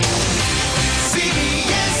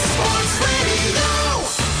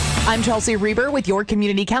I'm Chelsea Reber with your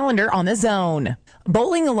community calendar on The Zone.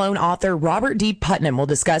 Bowling Alone author Robert D. Putnam will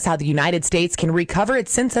discuss how the United States can recover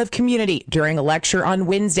its sense of community during a lecture on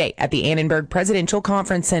Wednesday at the Annenberg Presidential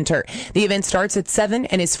Conference Center. The event starts at 7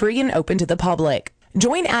 and is free and open to the public.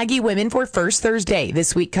 Join Aggie Women for First Thursday.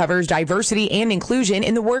 This week covers diversity and inclusion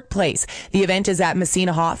in the workplace. The event is at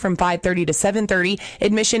Messina Hall from 5:30 to 7:30.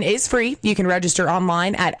 Admission is free. You can register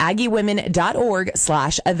online at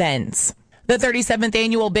aggiewomen.org/events. The 37th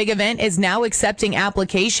annual Big Event is now accepting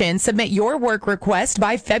applications. Submit your work request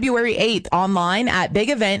by February 8th online at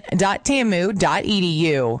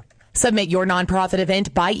bigevent.tamu.edu. Submit your nonprofit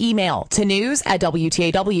event by email to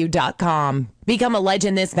news@wtaw.com. Become a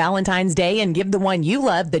legend this Valentine's Day and give the one you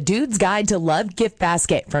love the Dude's Guide to Love gift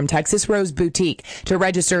basket from Texas Rose Boutique. To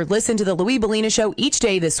register, listen to the Louis Bellina Show each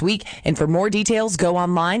day this week, and for more details, go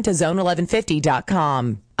online to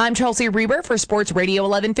zone1150.com. I'm Chelsea Reber for Sports Radio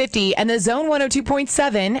 1150 and the Zone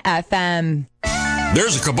 102.7 FM.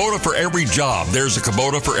 There's a Kubota for every job. There's a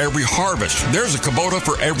Kubota for every harvest. There's a Kubota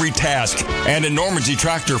for every task. And in Normandy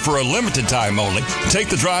Tractor, for a limited time only, take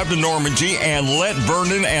the drive to Normandy and let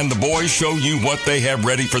Vernon and the boys show you what they have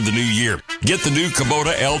ready for the new year. Get the new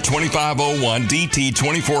Kubota L2501 DT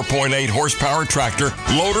 24.8 horsepower tractor,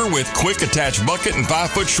 loader with quick attached bucket and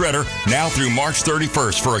 5-foot shredder, now through March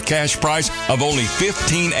 31st for a cash price of only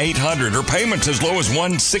 $15,800 or payments as low as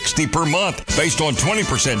 $160 per month based on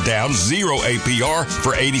 20% down, 0 APR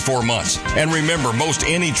for 84 months. And remember, most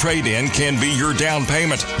any trade-in can be your down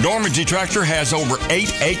payment. Normandy Tractor has over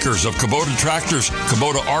 8 acres of Kubota tractors,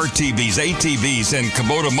 Kubota RTVs, ATVs, and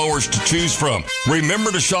Kubota mowers to choose from.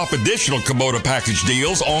 Remember to shop additional Kubota package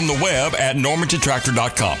deals on the web at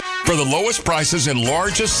normandytractor.com. For the lowest prices and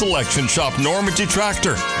largest selection, shop Normandy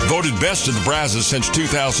Tractor. Voted best of the Brazos since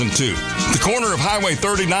 2002. The corner of Highway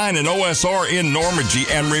 39 and OSR in Normandy.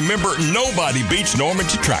 And remember, nobody beats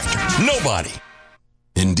Normandy Tractor. Nobody.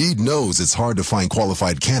 Indeed knows it's hard to find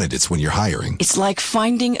qualified candidates when you're hiring. It's like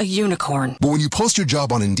finding a unicorn. But when you post your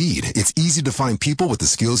job on Indeed, it's easy to find people with the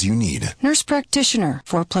skills you need. Nurse practitioner,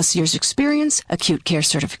 4+ years experience, acute care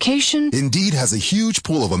certification. Indeed has a huge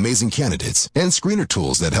pool of amazing candidates and screener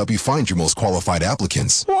tools that help you find your most qualified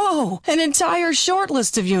applicants. Whoa, an entire short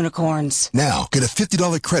list of unicorns. Now, get a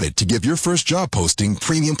 $50 credit to give your first job posting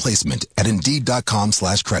premium placement at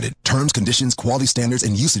Indeed.com/credit. Terms, conditions, quality standards,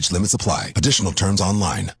 and usage limits apply. Additional terms online.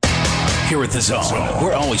 Here at The Zone,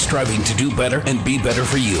 we're always striving to do better and be better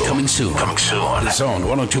for you. Coming soon. The Zone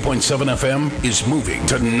 102.7 FM is moving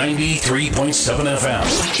to 93.7 FM.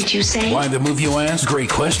 What did you say? Why the move, you ask? Great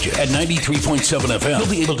question. At 93.7 FM, you'll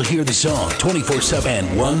be able to hear The Zone 24/7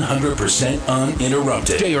 and 100%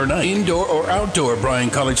 uninterrupted. Day or night, indoor or outdoor, Bryan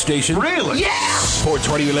College Station. Really? Yeah! Sports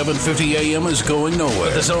Radio 1150 AM is going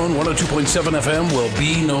nowhere. But The Zone 102.7 FM will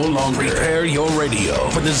be no longer. Prepare your radio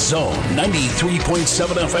for The Zone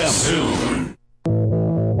 93.7 FM soon.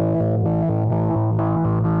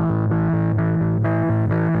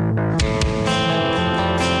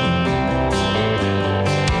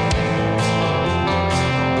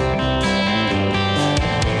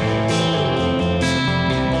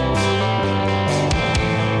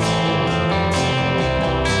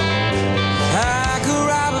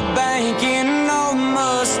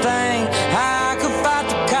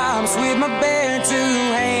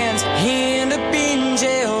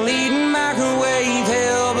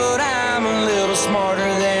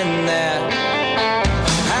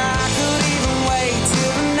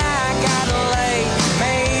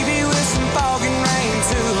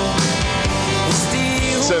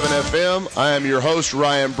 I am your host,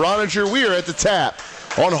 Ryan Brauninger. We are at the Tap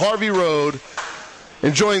on Harvey Road,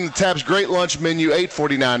 enjoying the Tap's great lunch menu,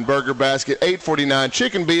 $8.49 burger basket, $8.49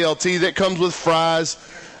 chicken BLT that comes with fries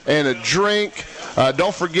and a drink.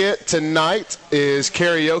 Don't forget, tonight is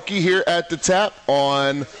karaoke here at the Tap.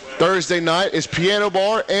 On Thursday night is piano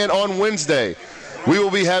bar, and on Wednesday we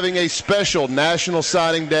will be having a special National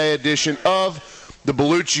Signing Day edition of the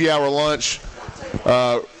Beliucci Hour Lunch.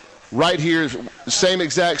 Right here, same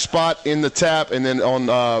exact spot in the Tap, and then on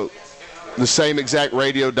the same exact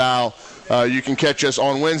radio dial. You can catch us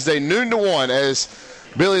on Wednesday, noon to 1, as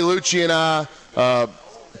Beliucci and I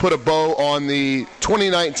put a bow on the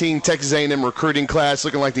 2019 Texas A&M recruiting class,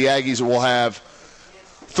 looking like the Aggies will have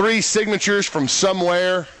 3 signatures from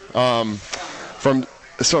somewhere, from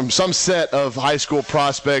some set of high school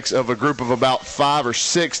prospects of a group of about 5 or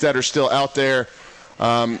 6 that are still out there.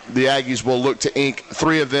 The Aggies will look to ink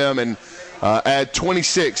 3 of them and add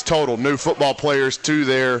 26 total new football players to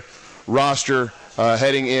their roster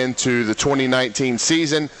heading into the 2019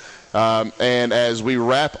 season. And as we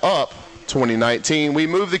wrap up 2019, we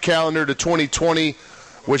move the calendar to 2020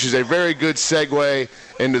 which is a very good segue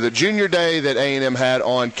into the junior day that A&M had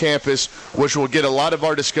on campus, which will get a lot of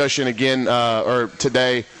our discussion again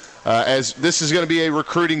today, as this is going to be a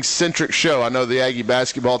recruiting-centric show. I know the Aggie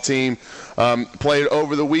basketball team played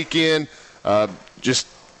over the weekend, just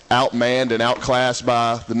outmanned and outclassed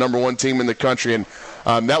by the number one team in the country. And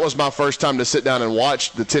that was my first time to sit down and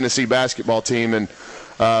watch the Tennessee basketball team. And,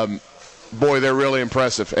 boy, they're really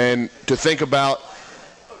impressive. And to think about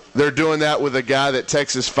they're doing that with a guy that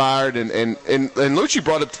Texas fired. And Liucci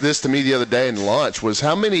brought up this to me the other day in lunch, was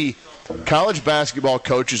how many college basketball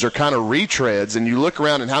coaches are kind of retreads. And you look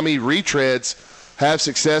around and how many retreads have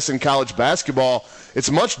success in college basketball.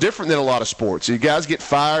 It's much different than a lot of sports. You guys get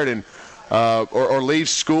fired and or leave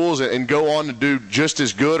schools and go on to do just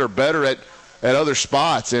as good or better at other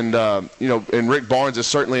spots. And, and Rick Barnes is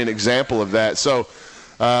certainly an example of that. So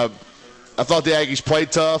I thought the Aggies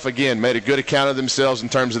played tough. Again, made a good account of themselves in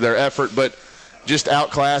terms of their effort, but just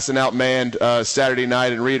outclassed and outmanned Saturday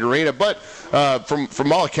night in Reed Arena. But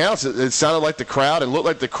from all accounts, it sounded like the crowd and looked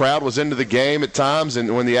like the crowd was into the game at times,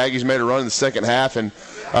 and when the Aggies made a run in the second half. And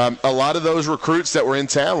a lot of those recruits that were in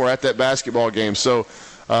town were at that basketball game. So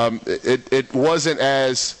it wasn't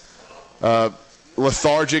as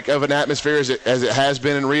lethargic of an atmosphere as it has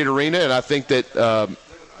been in Reed Arena, and I think that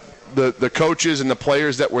the coaches and the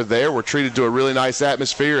players that were there were treated to a really nice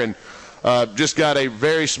atmosphere, and just got a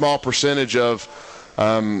very small percentage of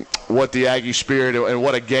what the Aggie spirit and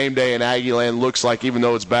what a game day in Aggie land looks like, even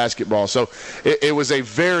though it's basketball. So it was a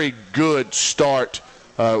very good start.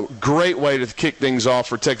 Great way to kick things off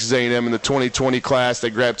for Texas A&M in the 2020 class.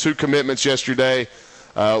 They grabbed 2 commitments yesterday.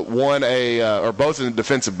 One or both in the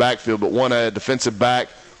defensive backfield, but one a defensive back,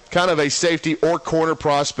 kind of a safety or corner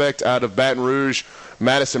prospect out of Baton Rouge,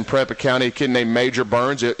 Madison Prep County, a kid named Major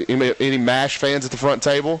Burns. Any MASH fans at the front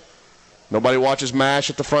table? Nobody watches MASH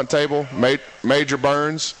at the front table? Major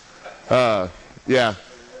Burns? Yeah.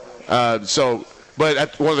 But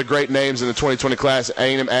one of the great names in the 2020 class,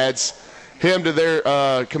 A&M adds him to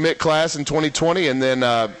their commit class in 2020, and then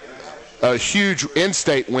a huge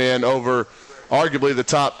in-state win over arguably the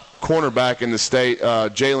top cornerback in the state,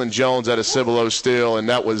 Jalen Jones out of Cibolo Steel, and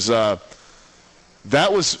that was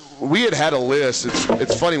we had a list.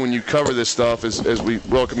 It's funny when you cover this stuff as we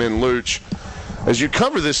welcome in Luch. As you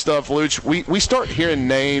cover this stuff, Luch, we start hearing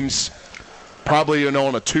names probably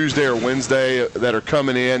on a Tuesday or Wednesday that are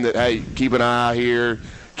coming in that, hey, keep an eye here,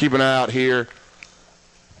 keep an eye out here.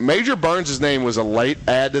 Major Burns' name was a late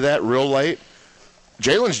add to that, real late.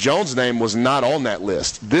 Jalen Jones' name was not on that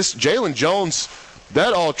list. This Jalen Jones,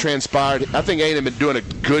 that all transpired. I think A&M been doing a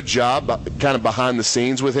good job kind of behind the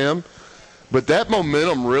scenes with him. But that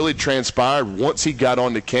momentum really transpired once he got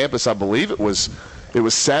onto campus. I believe it was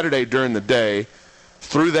Saturday during the day,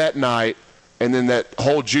 through that night, and then that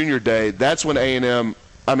whole junior day. That's when A&M,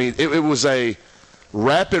 it was a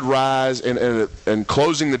rapid rise and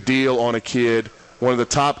closing the deal on a kid, one of the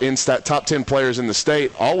top 10 players in the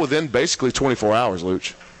state, all within basically 24 hours,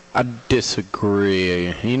 Luch. I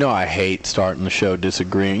disagree. You know I hate starting the show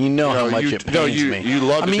disagreeing. You know how much it pains me. You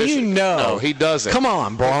love to disagree. No, he doesn't. Come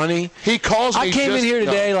on, Bronny. He calls me. I came in here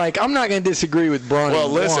today I'm not going to disagree with Bronny. Well,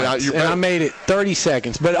 listen, and I made it 30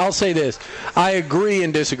 seconds. But I'll say this. I agree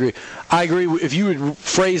and disagree. I agree if you would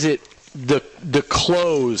phrase it, the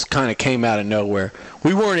close kind of came out of nowhere.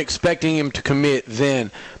 We weren't expecting him to commit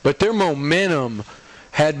then, but their momentum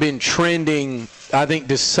had been trending, I think,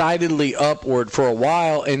 decidedly upward for a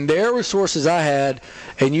while. And there were sources I had,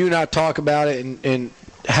 and you and I talk about it, and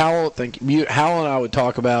Howell and I would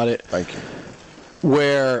talk about it. Thank you.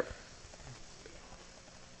 Where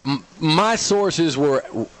my sources were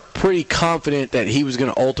pretty confident that he was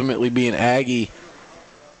going to ultimately be an Aggie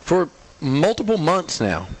for multiple months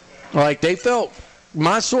now. Like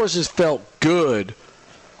my sources felt good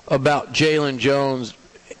about Jalen Jones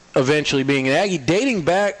eventually being an Aggie, dating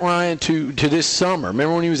back, Ryan, to this summer.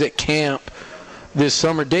 Remember when he was at camp this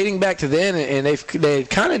summer? Dating back to then, and they had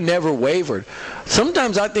kind of never wavered.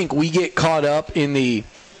 Sometimes I think we get caught up in we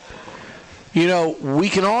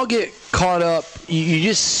can all get caught up. You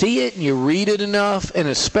just see it and you read it enough, and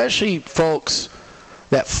especially folks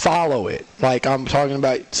that follow it. Like I'm talking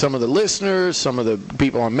about some of the listeners, some of the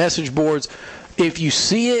people on message boards. If you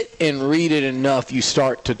see it and read it enough, you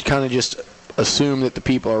start to kind of just assume that the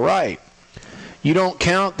people are right. You don't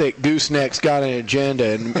count that Gooseneck's got an agenda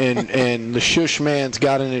and the Shush Man's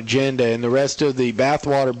got an agenda and the rest of the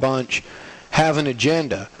Bathwater bunch have an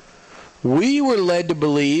agenda. We were led to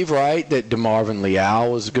believe, right, that DeMarvin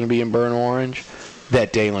Leal was going to be in Burnt Orange,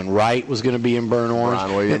 that Dalen Wright was going to be in burnt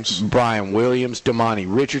orange. Brian Williams, Damani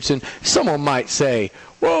Richardson. Someone might say,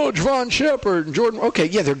 well, Javon Shepard and Jordan. Okay,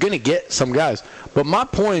 yeah, they're going to get some guys. But my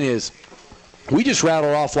point is, we just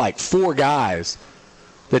rattled off like 4 guys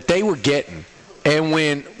that they were getting. And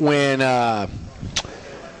when our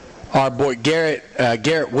boy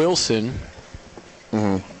Garrett Wilson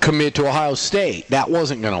committed to Ohio State, that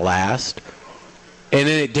wasn't going to last. And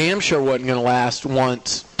then it damn sure wasn't going to last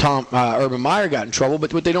once Urban Meyer got in trouble.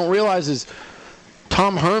 But what they don't realize is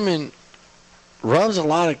Tom Herman rubs a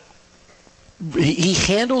lot of – he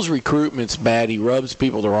handles recruitments bad. He rubs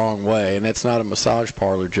people the wrong way, and that's not a massage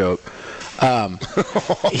parlor joke. He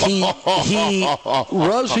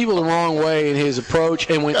rubs people the wrong way in his approach.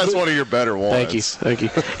 And that's one of your better ones. Thank you.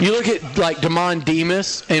 You look at, like, Damon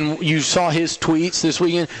Demas, and you saw his tweets this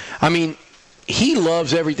weekend. I mean – he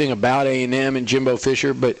loves everything about A&M and Jimbo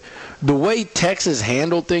Fisher, but the way Texas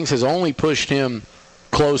handled things has only pushed him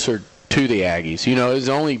closer to the Aggies. You know, it's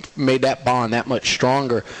only made that bond that much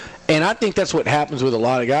stronger. And I think that's what happens with a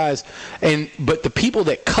lot of guys. But the people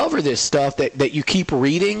that cover this stuff that you keep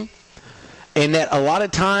reading, and that a lot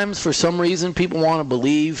of times for some reason people want to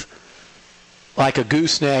believe like a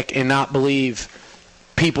gooseneck and not believe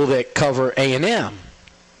people that cover A&M,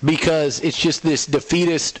 because it's just this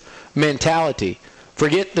defeatist mentality.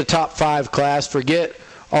 Forget the top 5 class. Forget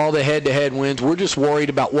all the head-to-head wins. We're just worried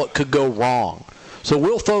about what could go wrong. So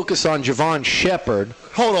we'll focus on Javon Shepard.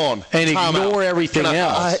 Hold on. And ignore everything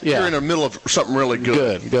else. You're in the middle of something really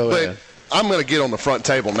good. Go ahead. I'm going to get on the front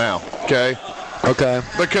table now, okay? Okay.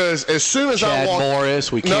 Because as soon as Chad I walked Morris,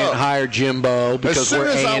 we can't hire Jimbo because we're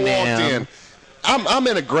A&M. As soon as I walked in, I'm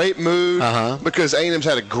in a great mood because A&M's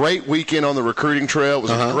had a great weekend on the recruiting trail. It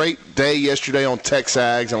was a great day yesterday on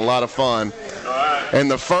TexAgs and a lot of fun. And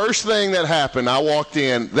the first thing that happened, I walked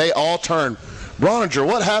in, they all turned, Brauninger,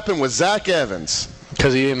 what happened with Zach Evans?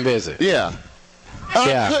 Because he didn't visit. Yeah.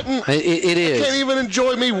 It is. I can't even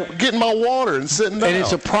enjoy me getting my water and sitting down. And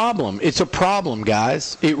it's a problem. It's a problem,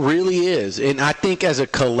 guys. It really is. And I think as a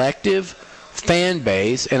collective fan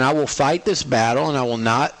base, and I will fight this battle, and I will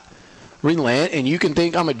not relent, and you can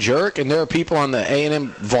think I'm a jerk, and there are people on the A&M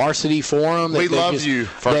varsity forum that we love you.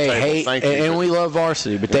 They hate, thank you. And we love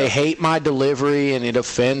varsity, but they hate my delivery, and it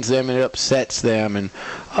offends them, and it upsets them. And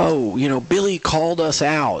Billy called us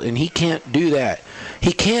out, and he can't do that.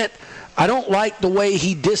 He can't. I don't like the way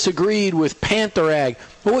he disagreed with Panther Ag.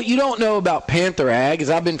 But what you don't know about Panther Ag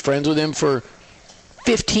is I've been friends with him for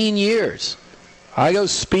 15 years. I go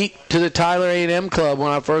speak to the Tyler A&M Club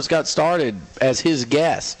when I first got started as his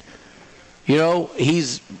guest. You know,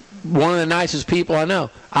 he's one of the nicest people I know.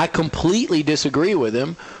 I completely disagree with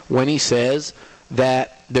him when he says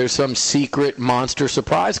that there's some secret monster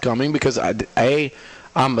surprise coming, because I'm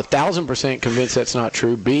 1,000% convinced that's not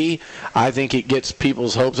true. B, I think it gets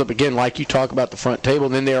people's hopes up. Again, like you talk about the front table,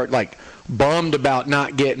 and then they're like bummed about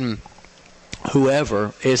not getting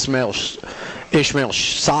whoever, Ishmael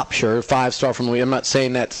Sopsher, 5-star from Louisiana. I'm not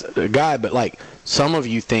saying that's a guy, but like some of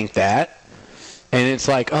you think that. And it's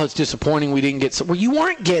like, oh, it's disappointing we didn't get – well, you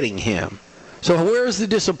weren't getting him. So where's the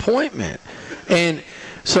disappointment? And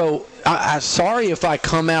so I'm sorry if I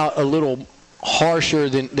come out a little harsher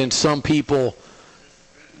than some people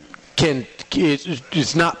can –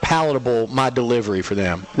 it's not palatable, my delivery for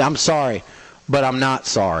them. I'm sorry, but I'm not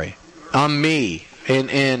sorry. I'm me.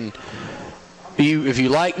 And if you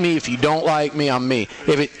like me, if you don't like me, I'm me.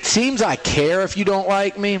 If it seems I care if you don't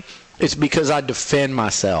like me, it's because I defend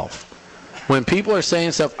myself. When people are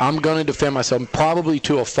saying stuff, I'm going to defend myself, probably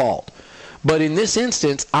to a fault. But in this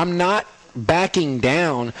instance, I'm not backing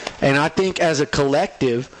down. And I think as a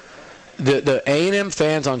collective, the A&M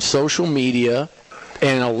fans on social media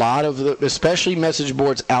and a lot of especially message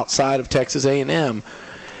boards outside of Texas A&M,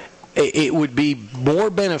 it would be more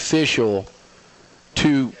beneficial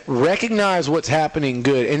to recognize what's happening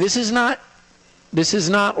good. And this is not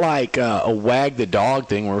like a wag the dog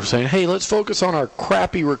thing where we're saying, hey, let's focus on our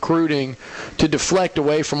crappy recruiting to deflect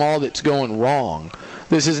away from all that's going wrong.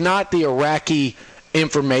 This is not the Iraqi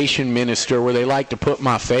information minister where they like to put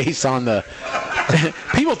my face on the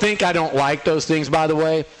 – people think I don't like those things, by the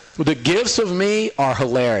way. The gifts of me are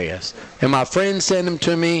hilarious. And my friends send them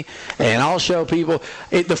to me, and I'll show people.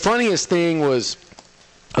 The funniest thing was –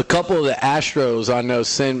 a couple of the Astros I know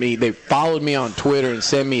they followed me on Twitter and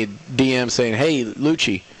sent me a DM saying, hey,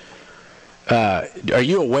 Liucci, are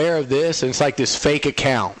you aware of this? And it's like this fake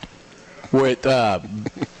account with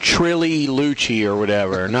Trilly Liucci or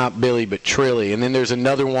whatever. Not Billy, but Trilly. And then there's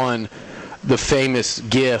another one, the famous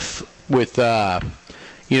GIF with,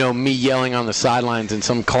 me yelling on the sidelines in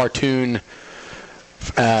some cartoon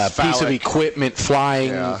piece of equipment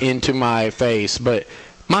flying into my face. But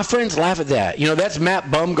my friends laugh at that. That's Matt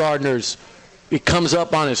Bumgardner's. It comes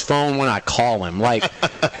up on his phone when I call him. Like,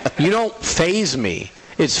 you don't faze me.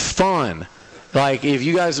 It's fun. Like, if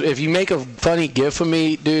you make a funny gif of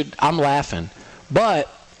me, dude, I'm laughing. But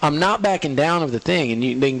I'm not backing down of the thing.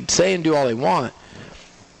 And they can say and do all they want.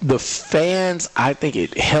 The fans, I think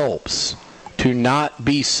it helps to not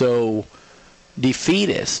be so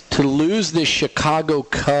defeatist. To lose this Chicago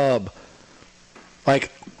Cub, like,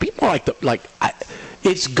 people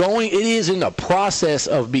it is in the process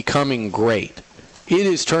of becoming great. It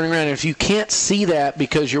is turning around. And if you can't see that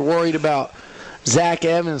because you're worried about Zach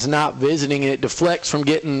Evans not visiting, and it deflects from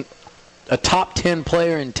getting a top 10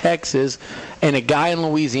 player in Texas and a guy in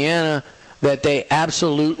Louisiana that they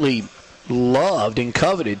absolutely loved and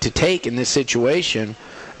coveted to take in this situation,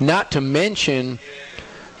 not to mention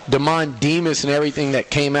Damon Demas and everything that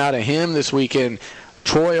came out of him this weekend.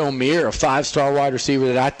 Troy O'Meara, a 5-star wide receiver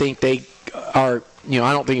that I think they are, I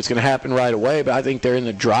don't think it's going to happen right away, but I think they're in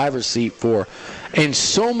the driver's seat for. And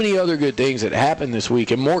so many other good things that happened this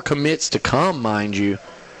week, and more commits to come, mind you.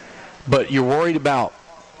 But you're worried about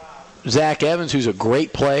Zach Evans, who's a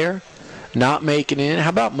great player, not making it in. How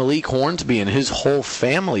about Malik Hornsby and his whole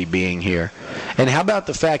family being here? And how about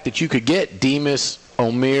the fact that you could get Demas,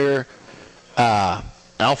 O'Meara,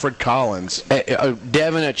 Alfred Collins,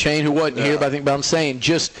 Devin Achane, who wasn't here, but I'm saying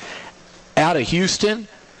just out of Houston,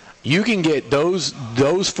 you can get those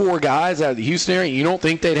 4 guys out of the Houston area. You don't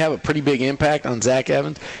think they'd have a pretty big impact on Zach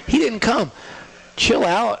Evans? He didn't come. Chill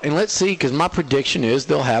out and let's see, because my prediction is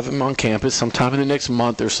they'll have him on campus sometime in the next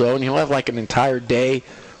month or so, and he'll have like an entire day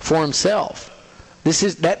for himself.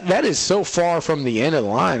 That is so far from the end of the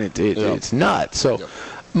line. It's nuts. So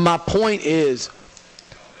my point is,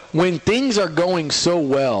 when things are going so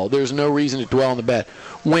well, there's no reason to dwell on the bad.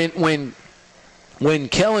 When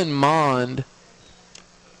Kellen Mond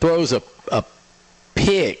throws a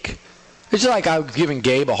pick, it's like I was giving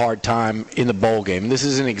Gabe a hard time in the bowl game. This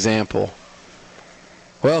is an example.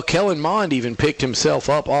 Well, Kellen Mond even picked himself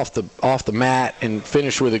up off the mat and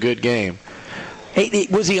finished with a good game. Hey,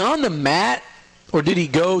 was he on the mat, or did he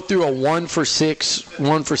go through a 1-for-6,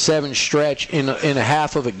 1-for-7 stretch in a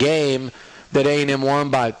half of a game that A&M won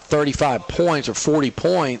by 35 points or 40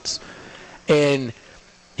 points, and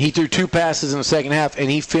he threw 2 passes in the second half,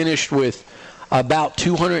 and he finished with about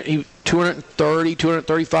 230,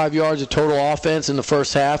 235 yards of total offense in the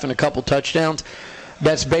first half and a couple touchdowns?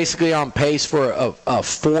 That's basically on pace for a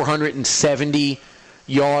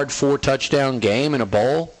 470-yard, 4-touchdown game in a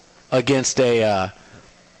bowl against the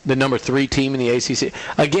number 3 team in the ACC.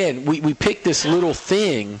 Again, we picked this little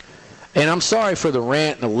thing. And I'm sorry for the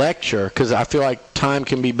rant and the lecture, because I feel like time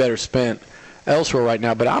can be better spent elsewhere right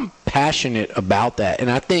now. But I'm passionate about that.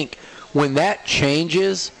 And I think when that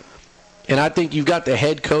changes, and I think you've got the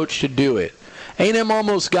head coach to do it. A&M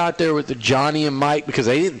almost got there with the Johnny and Mike because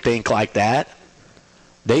they didn't think like that.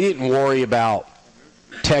 They didn't worry about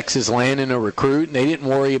Texas landing a recruit, and they didn't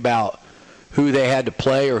worry about who they had to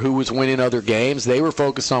play or who was winning other games. They were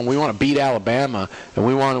focused on, we want to beat Alabama, and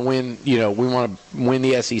we want to win, we want to win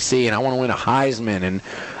the SEC, and I want to win a Heisman, and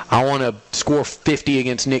I want to score 50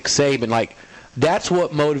 against Nick Saban. Like, that's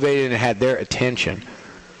what motivated and had their attention.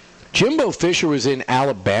 Jimbo Fisher was in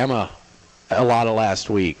Alabama a lot of last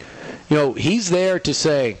week. He's there to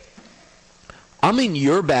say, I'm in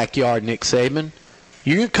your backyard, Nick Saban.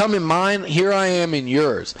 You come in mine, here I am in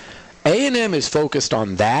yours. A&M is focused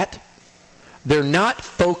on that. They're not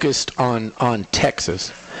focused on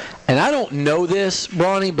Texas. And I don't know this,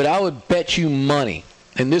 Bronny, but I would bet you money,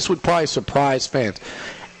 and this would probably surprise fans,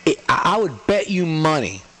 I would bet you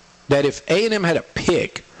money that if A&M had a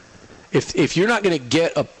pick, if you're not going to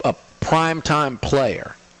get a primetime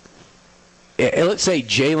player, let's say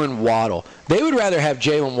Jalen Waddle, they would rather have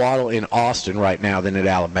Jalen Waddle in Austin right now than at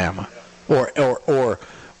Alabama. Or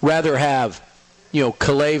rather have,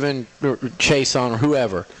 Calavin or Chason or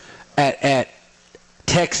whoever at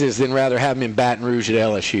Texas than rather have him in Baton Rouge at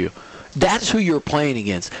LSU. That's who you're playing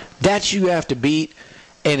against. That's who you have to beat.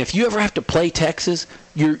 And if you ever have to play Texas,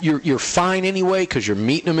 you're fine anyway because you're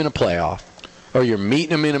meeting them in a playoff or you're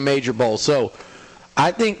meeting them in a major bowl. So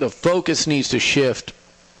I think the focus needs to shift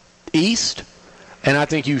east, and I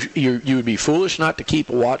think you would be foolish not to keep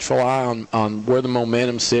a watchful eye on where the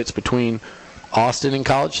momentum sits between Austin and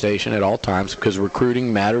College Station at all times because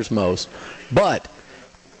recruiting matters most. But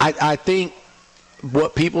I think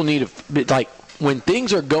what people need to, like, when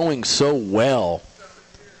things are going so well,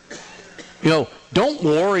 don't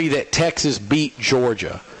worry that Texas beat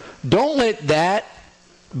Georgia. Don't let that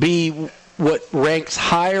be what ranks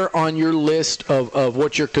higher on your list of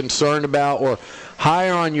what you're concerned about, or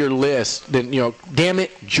higher on your list than, damn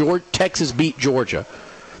it, Texas beat Georgia.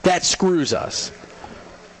 That screws us.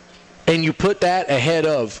 And you put that ahead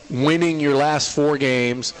of winning your last 4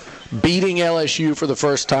 games, beating LSU for the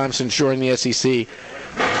first time since joining the SEC,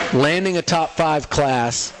 landing a top 5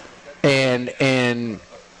 class, and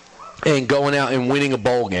going out and winning a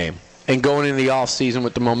bowl game, and going into the offseason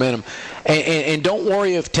with the momentum. And don't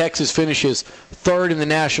worry if Texas finishes 3rd in the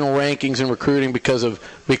national rankings in recruiting because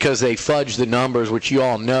they fudged the numbers, which you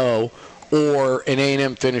all know, or an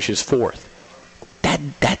A&M finishes 4th.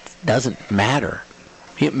 That doesn't matter.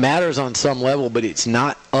 It matters on some level, but it's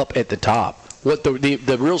not up at the top. What the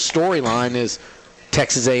real storyline is,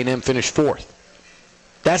 Texas A&M finished 4th.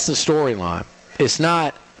 That's the storyline. It's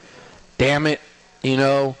not, damn it,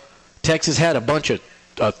 Texas had a bunch of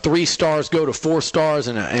 3 stars go to 4 stars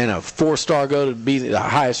and a 4-star go to be the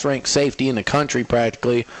highest ranked safety in the country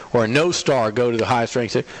practically, or a no star go to the highest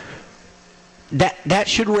ranked safety. That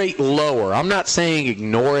should rate lower. I'm not saying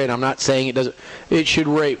ignore it. I'm not saying it doesn't. It should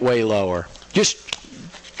rate way lower. Just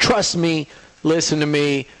trust me, listen to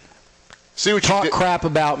me, talk crap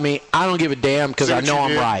about me. I don't give a damn because I know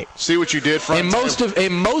I'm right. See what you did, and most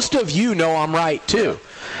of you know I'm right too.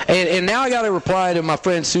 And now I got to reply to my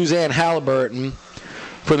friend Suzanne Halliburton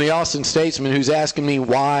from the Austin Statesman, who's asking me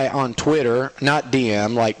why on Twitter, not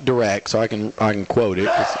DM, like direct, so I can quote it.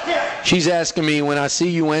 She's asking me, when I see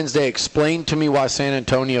you Wednesday, explain to me why San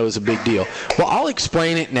Antonio is a big deal. Well, I'll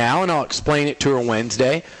explain it now, and I'll explain it to her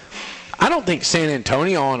Wednesday. I don't think San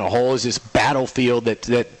Antonio on a whole is this battlefield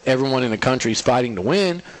that everyone in the country is fighting to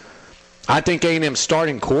win. I think A&M's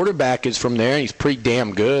starting quarterback is from there, and he's pretty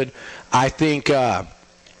damn good. I think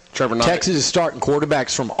Texas' starting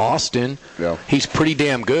quarterback's from Austin. Yeah. He's pretty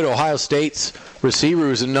damn good. Ohio State's receiver,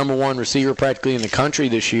 who's the number 1 receiver practically in the country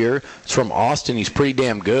this year, is from Austin. He's pretty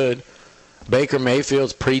damn good. Baker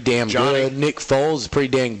Mayfield's pretty damn good. Nick Foles is pretty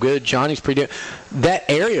damn good. Johnny's pretty damn. That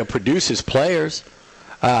area produces players.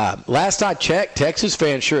 Last I checked, Texas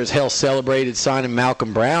fans sure as hell celebrated signing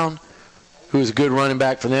Malcolm Brown, who's a good running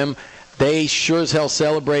back for them. They sure as hell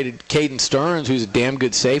celebrated Caden Stearns, who's a damn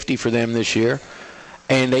good safety for them this year.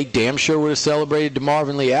 And they damn sure would have celebrated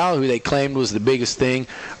DeMarvin Leal, who they claimed was the biggest thing.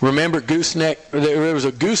 Remember Gooseneck? There was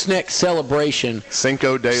a Gooseneck celebration.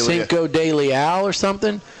 Cinco de Leal or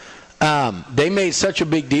something. They made such a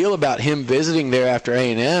big deal about him visiting there after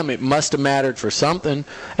A&M. It must have mattered for something.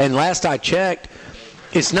 And last I checked,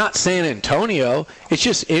 it's not San Antonio. It's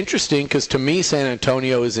just interesting because to me, San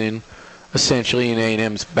Antonio is essentially in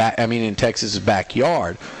A&M's in Texas's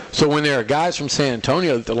backyard. So when there are guys from San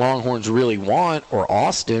Antonio that the Longhorns really want, or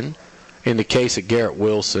Austin, in the case of Garrett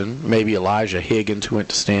Wilson, maybe Elijah Higgins, who went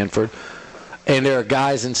to Stanford, and there are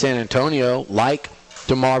guys in San Antonio like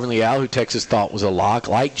DeMarvin Leal, who Texas thought was a lock,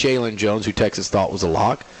 like Jalen Jones, who Texas thought was a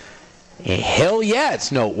lock, hell yeah,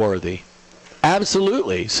 it's noteworthy.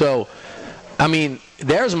 Absolutely. So,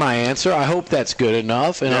 there's my answer. I hope that's good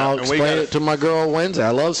enough, and I'll explain it to my girl Wednesday. I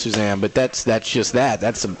love Suzanne, but that's just that.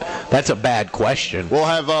 That's a bad question. We'll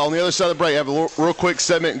have on the other side of the break, have a real quick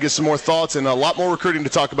segment and get some more thoughts and a lot more recruiting to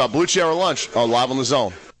talk about. Beliucci Hour Lunch live on the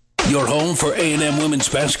Zone. Your home for A&M women's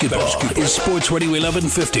basketball is Sports Radio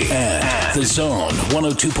 1150 and The Zone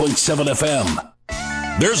 102.7 FM.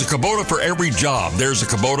 There's a Kubota for every job. There's a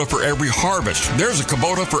Kubota for every harvest. There's a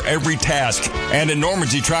Kubota for every task. And a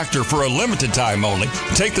Normandy tractor for a limited time only.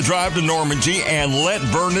 Take the drive to Normandy and let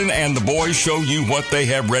Vernon and the boys show you what they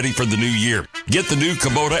have ready for the new year. Get the new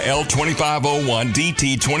Kubota L2501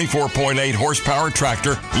 DT 24.8 horsepower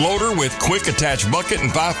tractor, loader with quick attach bucket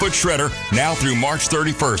and 5-foot shredder now through March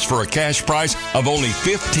 31st for a cash price of only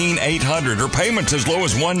 $15,800 or payments as low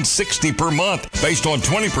as $160 per month based on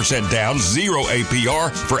 20% down, 0 APR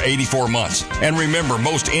for 84 months. And remember,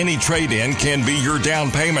 most any trade-in can be your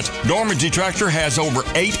down payment. Normandy Tractor has over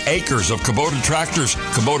 8 acres of Kubota tractors,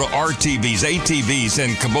 Kubota RTVs, ATVs,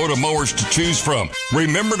 and Kubota mowers to choose from.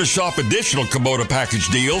 Remember to shop additional Kubota package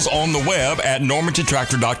deals on the web at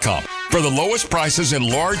normandytractor.com. For the lowest prices and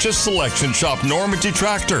largest selection, shop Normandy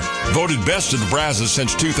Tractor. Voted best of the Brazos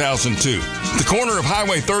since 2002. The corner of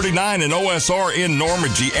Highway 39 and OSR in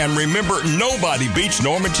Normandy. And remember, nobody beats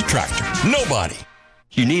Normandy Tractor. Nobody.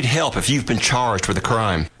 You need help if you've been charged with a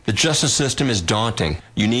crime. The justice system is daunting.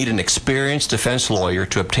 You need an experienced defense lawyer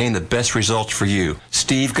to obtain the best results for you.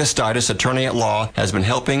 Steve Gustitis, attorney at law, has been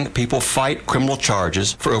helping people fight criminal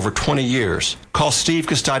charges for over 20 years. Call Steve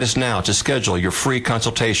Gustitis now to schedule your free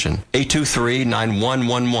consultation.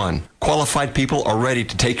 823-9111. Qualified people are ready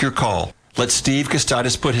to take your call. Let Steve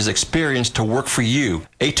Gustitis put his experience to work for you.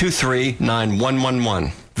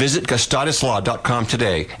 823-9111. Visit GustavusLaw.com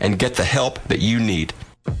today and get the help that you need.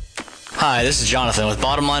 Hi, this is Jonathan with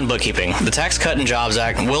Bottom Line Bookkeeping. The Tax Cut and Jobs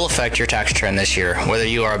Act will affect your tax return this year, whether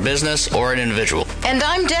you are a business or an individual. And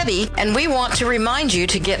I'm Debbie, and we want to remind you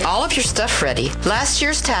to get all of your stuff ready. Last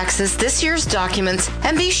year's taxes, this year's documents,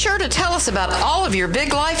 and be sure to tell us about all of your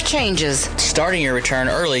big life changes. Starting your return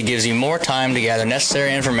early gives you more time to gather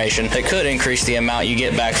necessary information that could increase the amount you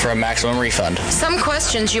get back for a maximum refund. Some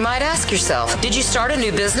questions you might ask yourself. Did you start a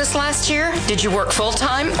new business last year? Did you work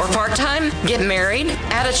full-time or part-time? Get married?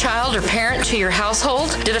 Add a child or parent to your household?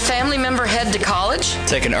 Did a family member head to college?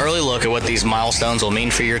 Take an early look at what these milestones will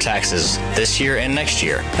mean for your taxes this year and next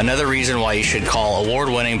year. Another reason why you should call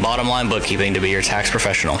award-winning Bottom Line Bookkeeping to be your tax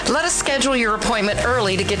professional. Let us schedule your appointment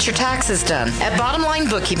early to get your taxes done. At Bottom Line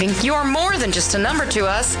Bookkeeping, you are more than just a number to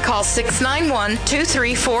us. Call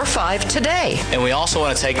 691-2345 today. And we also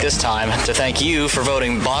want to take this time to thank you for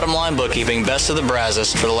voting Bottom Line Bookkeeping Best of the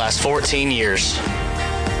Brazos for the last 14 years.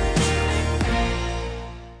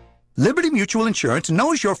 Liberty Mutual Insurance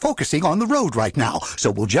knows you're focusing on the road right now, so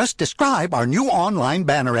we'll just describe our new online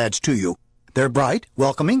banner ads to you. They're bright,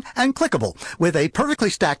 welcoming, and clickable, with a perfectly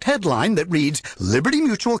stacked headline that reads, Liberty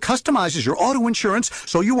Mutual customizes your auto insurance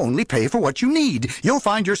so you only pay for what you need. You'll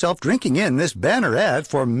find yourself drinking in this banner ad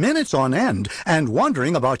for minutes on end and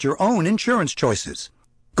wondering about your own insurance choices.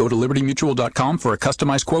 Go to LibertyMutual.com for a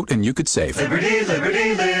customized quote and you could save. Liberty,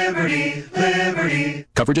 liberty, liberty, liberty.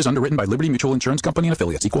 Coverage is underwritten by Liberty Mutual Insurance Company and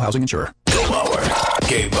Affiliates. Equal housing insurer. Go Hour.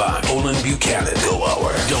 Gabe Bach, Olin Buchanan. Go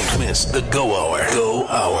Hour. Don't miss the Go Hour. Go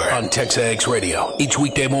Hour on Texas Radio. Each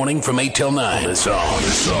weekday morning from 8 till 9. It's on.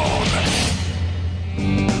 It's on.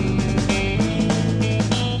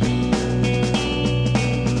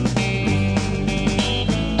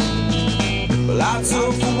 Well, I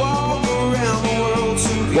took a walk around the world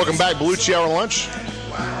to... Welcome back, Beliucci Hour Lunch.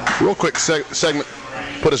 Real quick segment,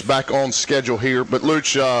 put us back on schedule here. But,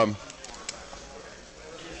 Luch,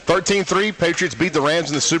 13-3, Patriots beat the Rams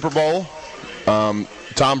in the Super Bowl.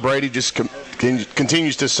 Tom Brady just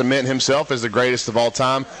continues to cement himself as the greatest of all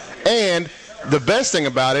time. And the best thing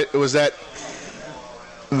about it was that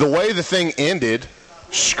the way the thing ended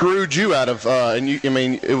screwed you out of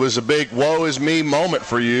it was a big woe is me moment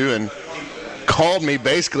for you, and called me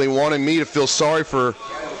basically wanting me to feel sorry for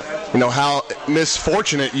how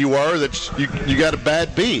misfortunate you were that you got a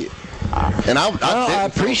bad beat. And I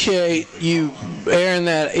appreciate you airing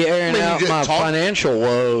out my financial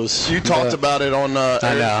woes. You talked about it on. I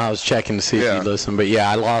know. I was checking to see if you listened, but yeah,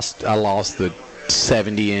 I lost the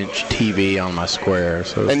 70-inch TV on my square.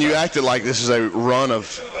 So. And you acted like this is a run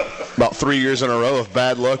of about 3 years in a row of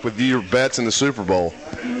bad luck with your bets in the Super Bowl.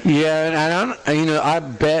 Yeah, and I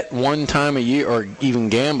bet one time a year or even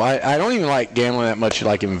gamble. I don't even like gambling that much,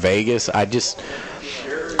 like in Vegas. I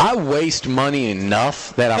waste money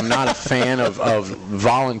enough that I'm not a fan of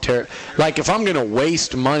voluntary. Like, if I'm going to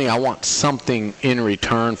waste money, I want something in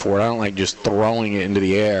return for it. I don't like just throwing it into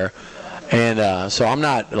the air. And so I'm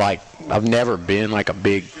not, I've never been, a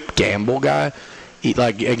big gamble guy.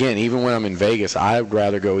 Again, even when I'm in Vegas, I'd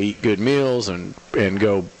rather go eat good meals and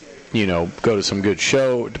go, go to some good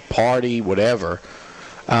show, party, whatever.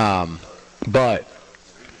 But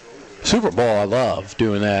Super Bowl, I love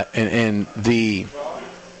doing that. And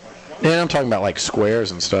I'm talking about squares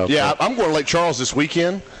and stuff. Yeah, I'm going to Lake Charles this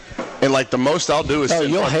weekend, and the most I'll do is. Oh,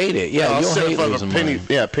 you'll hate it. Yeah, you'll hate losing money.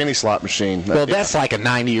 Yeah, penny slot machine. Well, that's like a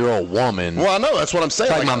 90-year-old woman. Well, I know that's what I'm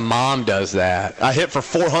saying. It's my mom does that. I hit for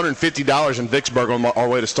 $450 in Vicksburg on our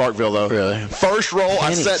way to Starkville, though. Really? First roll,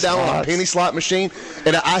 I sat down on a penny slot machine,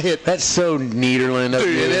 and I hit. That's so Nederland.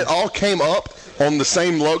 Dude, it all came up on the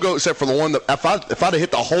same logo, except for the one that if I'd have hit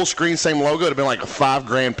the whole screen same logo, it'd have been like a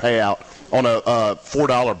 $5,000 payout on a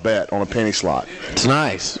 $4 bet on a penny slot. It's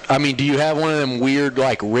nice. I mean, do you have one of them weird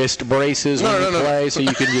wrist braces when you play, so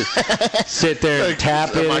you can just sit there and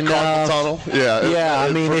tap it? My carpal tunnel. Yeah.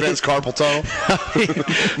 It prevents carpal tunnel.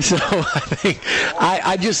 So I think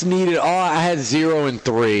I just needed I had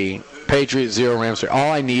 0-3. Patriots 0, Rams 3.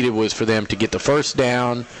 All I needed was for them to get the first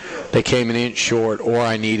down. They came an inch short, or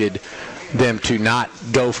I needed them to not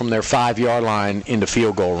go from their 5-yard line into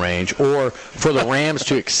field goal range, or for the Rams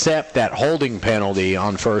to accept that holding penalty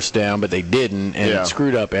on first down, but they didn't, and it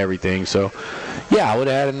screwed up everything. So, I would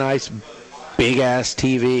have had a nice big-ass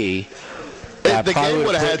TV. I probably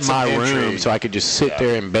would have had my room so I could just sit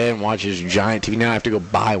there in bed and watch this giant TV. Now I have to go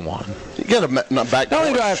buy one. You got a back porch. Not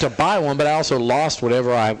only do I have to buy one, but I also lost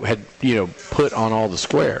whatever I had, put on all the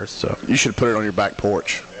squares. So you should put it on your back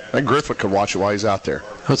porch. I think Griffith could watch it while he's out there.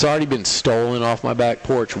 It's already been stolen off my back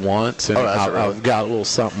porch once, and I've got a little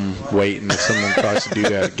something waiting if someone tries to do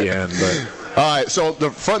that again. But All right, so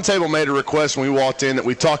the front table made a request when we walked in that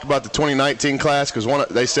we talk about the 2019 class because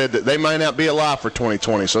they said that they might not be alive for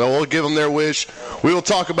 2020. So we'll give them their wish. We will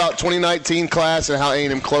talk about 2019 class and how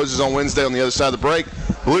A&M closes on Wednesday on the other side of the break.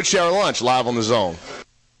 Beliucci Hour Lunch live on the Zone.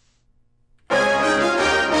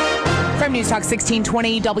 From News Talk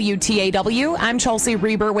 1620 WTAW, I'm Chelsea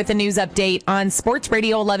Reber with a news update on Sports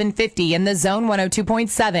Radio 1150 and the Zone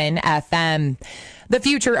 102.7 FM. The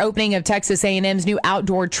future opening of Texas A&M's new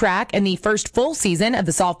outdoor track and the first full season of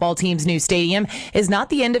the softball team's new stadium is not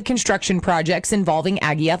the end of construction projects involving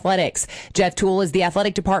Aggie athletics. Jeff Toole is the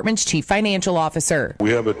athletic department's chief financial officer.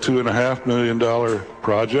 We have a $2.5 million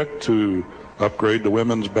project to upgrade the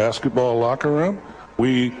women's basketball locker room.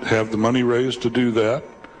 We have the money raised to do that.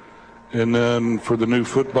 And then for the new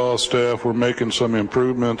football staff, we're making some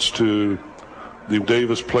improvements to the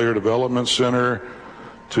Davis Player Development Center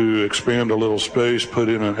to expand a little space, put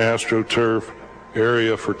in an AstroTurf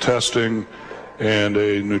area for testing, and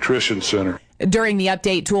a nutrition center. During the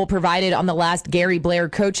update Toole provided on the last Gary Blair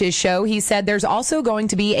Coaches Show, he said there's also going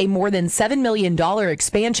to be a more than $7 million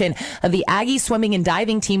expansion of the Aggie swimming and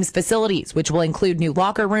diving team's facilities, which will include new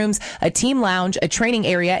locker rooms, a team lounge, a training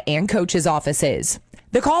area, and coaches' offices.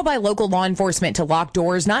 The call by local law enforcement to lock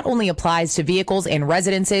doors not only applies to vehicles and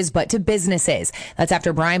residences, but to businesses. That's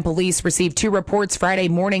after Bryan police received 2 reports Friday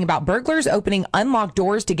morning about burglars opening unlocked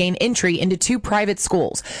doors to gain entry into 2 private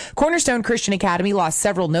schools. Cornerstone Christian Academy lost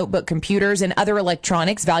several notebook computers and other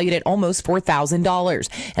electronics valued at almost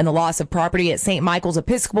 $4,000. And the loss of property at St. Michael's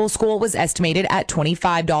Episcopal School was estimated at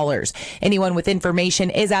 $25. Anyone with information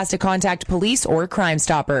is asked to contact police or Crime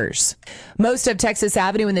Stoppers. Most of Texas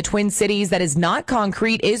Avenue in the Twin Cities that is not concrete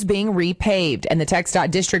is being repaved, and the TxDOT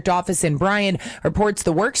district office in Bryan reports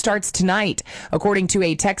the work starts tonight. According to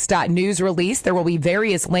a TxDOT news release, there will be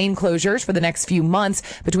various lane closures for the next few months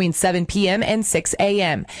between 7 p.m. and 6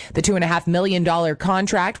 a.m. The $2.5 million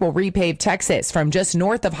contract will repave Texas from just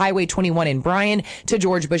north of Highway 21 in Bryan to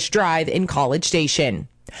George Bush Drive in College Station.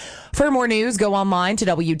 For more news, go online to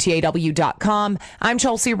WTAW.com. I'm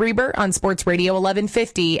Chelsea Reber on Sports Radio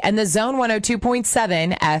 1150 and the Zone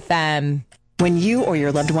 102.7 FM. When you or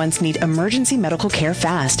your loved ones need emergency medical care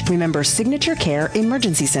fast, remember Signature Care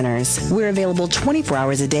Emergency Centers. We're available 24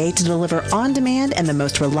 hours a day to deliver on-demand and the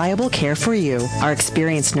most reliable care for you. Our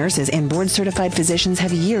experienced nurses and board-certified physicians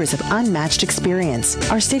have years of unmatched experience.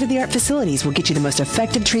 Our state-of-the-art facilities will get you the most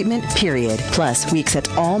effective treatment, period. Plus, we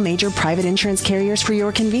accept all major private insurance carriers for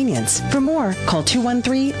your convenience. For more, call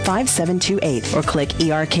 213-5728 or click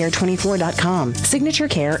ercare24.com. Signature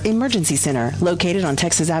Care Emergency Center, located on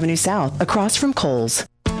Texas Avenue South, across from Kohl's.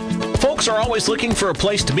 Folks are always looking for a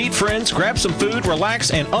place to meet friends, grab some food,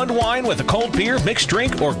 relax, and unwind with a cold beer, mixed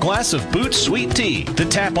drink, or glass of Boots sweet tea. The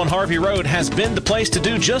Tap on Harvey Road has been the place to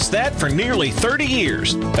do just that for nearly 30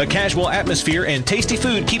 years. A casual atmosphere and tasty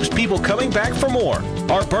food keeps people coming back for more.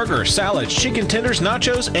 Our burgers, salads, chicken tenders,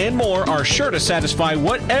 nachos, and more are sure to satisfy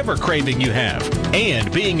whatever craving you have.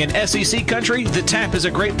 And being an SEC country, the Tap is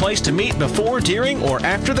a great place to meet before, during, or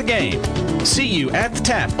after the game. See you at the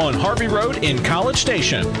Tap on Harvey Road in College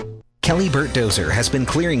Station. Kelly Burt Dozer has been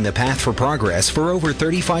clearing the path for progress for over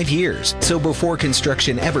 35 years. So before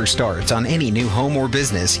construction ever starts on any new home or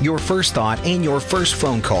business, your first thought and your first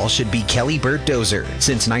phone call should be Kelly Burt Dozer.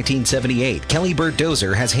 Since 1978, Kelly Burt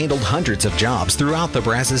Dozer has handled hundreds of jobs throughout the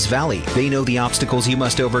Brazos Valley. They know the obstacles you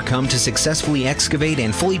must overcome to successfully excavate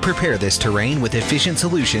and fully prepare this terrain with efficient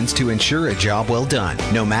solutions to ensure a job well done,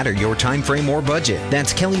 no matter your time frame or budget.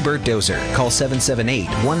 That's Kelly Burt Dozer. Call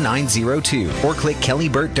 778-1902 or click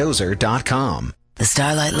kellyburtdozer.com. The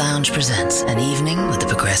Starlight Lounge presents An Evening with the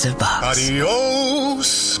Progressive Box.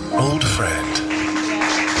 Adios, old friend.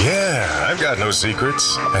 Yeah, I've got no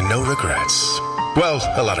secrets and no regrets. Well,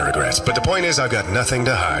 a lot of regrets, but the point is I've got nothing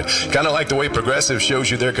to hide. Kind of like the way Progressive shows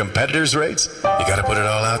you their competitors' rates. You gotta put it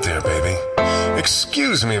all out there, baby.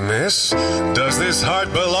 Excuse me, miss. Does this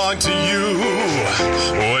heart belong to you?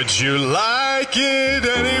 Would you like it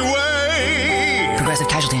anyway? Progressive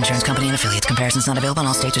Casualty Insurance Company and Affiliates. Comparisons not available in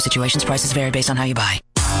all states or situations. Prices vary based on how you buy.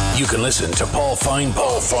 You can listen to Paul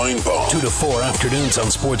Feinbaum 2 to 4 afternoons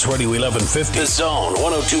on Sports Radio 1150, The Zone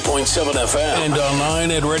 102.7 FM, and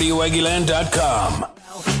online at radioaguilan.com.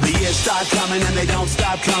 The years start coming and they don't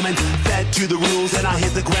stop coming. Fed to the rules and I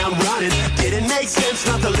hit the ground running. Didn't make sense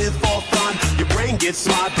not to live for fun. Your brain gets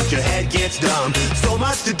smart but your head gets dumb. So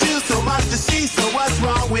much to do, so much to see. So what's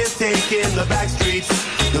wrong with taking the back streets?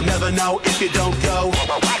 You'll never know if you don't go.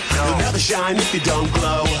 You'll never shine if you don't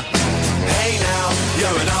glow. Hey now,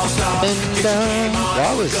 you're an all-star.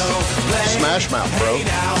 That was Smash Mouth, bro.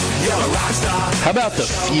 How about the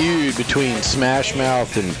feud between Smash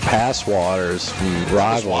Mouth and Passwaters from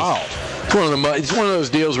Rivals? Wow. It's one of those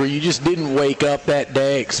deals where you just didn't wake up that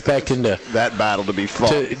day expecting that battle to be fought.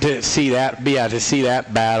 To see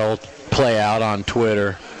that battle play out on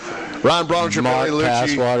Twitter. Ryan Brauninger, Mark Beliucci.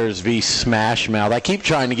 Passwaters v. Smash Mouth. I keep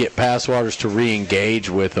trying to get Passwaters to re-engage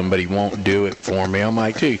with him, but he won't do it for me. I'm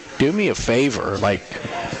like, dude, do me a favor. Like,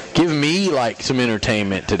 give me, like, some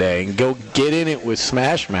entertainment today and go get in it with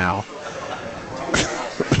Smash Mouth.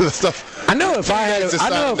 I know if I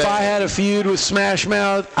had a feud with Smash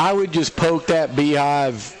Mouth, I would just poke that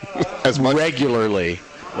beehive regularly.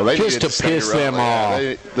 Well, they just to piss them off.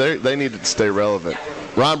 They needed to stay relevant.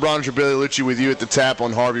 Ryan Brauninger, Beliucci with you at the Tap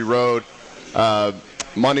on Harvey Road.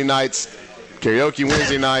 Monday nights, karaoke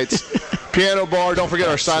Wednesday nights, piano bar. Don't forget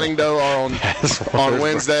our signing dough on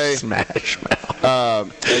Wednesday. Smash Mouth.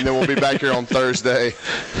 And then we'll be back here on Thursday.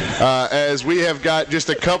 As we have got just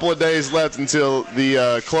a couple of days left until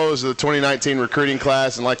the close of the 2019 recruiting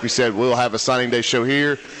class. And like we said, we'll have a signing day show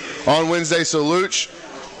here on Wednesday. So, Luch,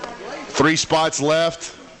 3 spots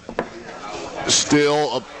left.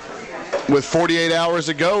 Still, with 48 hours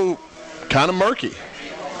to go, kind of murky.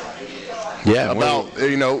 Yeah. About,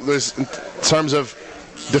 this, in terms of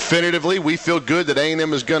definitively, we feel good that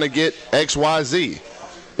A&M is going to get X, Y, Z.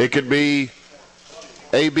 It could be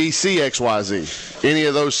A, B, C, X, Y, Z. Any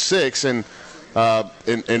of those 6. And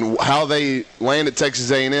how they land at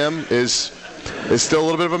Texas A&M is still a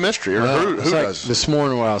little bit of a mystery. Who does? This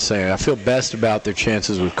morning, what I was saying, I feel best about their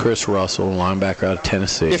chances with Chris Russell, linebacker out of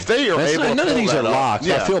Tennessee. If they are able to none of these are locks.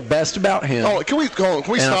 Yeah. I feel best about him. Oh, can we stop?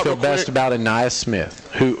 And I feel best about Aniyah Smith,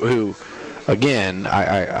 who again,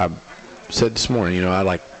 I said this morning, I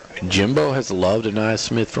like Jimbo has loved Aniyah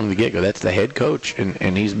Smith from the get-go. That's the head coach,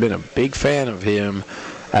 and he's been a big fan of him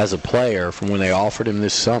as a player from when they offered him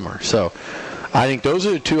this summer. So I think those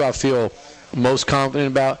are the 2 I feel most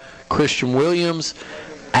confident about. Christian Williams,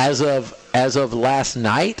 as of last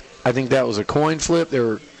night, I think that was a coin flip. There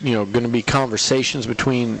were, going to be conversations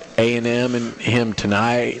between A&M and him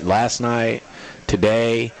tonight, last night,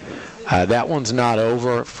 today. That one's not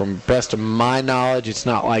over. From best of my knowledge, it's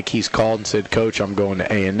not like he's called and said, "Coach, I'm going to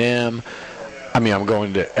A&M." I'm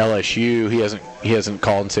going to LSU. He hasn't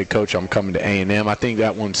called and said, "Coach, I'm coming to A&M." I think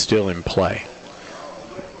that one's still in play.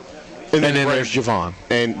 And then there's Javon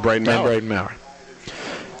and Braden Mowry.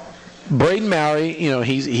 Braden Mowry,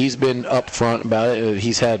 he's been upfront about it.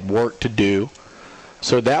 He's had work to do.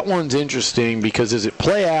 So that one's interesting because does it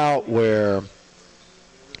play out where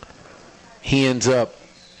he ends up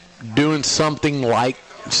doing something like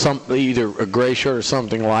either a gray shirt or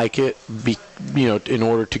something like it, in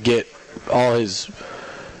order to get all his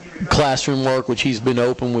classroom work, which he's been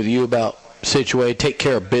open with you about, situated, take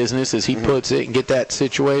care of business, as he puts it, and get that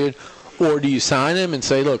situated? Or do you sign him and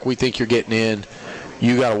say, look, we think you're getting in.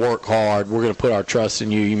 You got to work hard. We're going to put our trust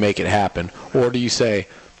in you. You make it happen. Or do you say,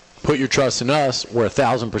 put your trust in us. We're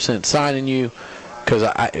 1,000% signing you because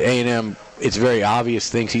A&M, it's very obvious,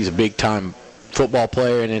 thinks he's a big-time football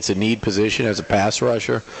player and it's a need position as a pass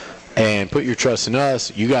rusher. And put your trust in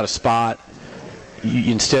us. You got a spot.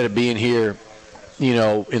 Instead of being here,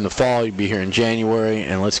 in the fall, you'd be here in January,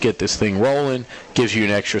 and let's get this thing rolling. Gives you an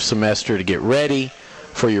extra semester to get ready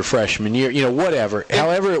for your freshman year, whatever. And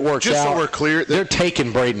however it works out, just so we're clear, they're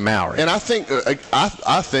taking Braden Mowry. And I think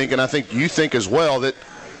you think as well that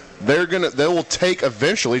they will take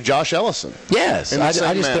eventually Josh Ellison. Yes, I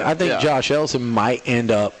think Josh Ellison might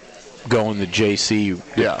end up going the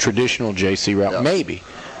traditional JC route. Yeah. Maybe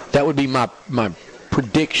that would be my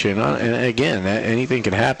prediction. And again, anything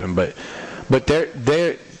can happen. But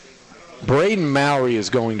Braden Mowry is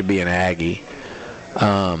going to be an Aggie.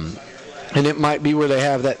 And it might be where they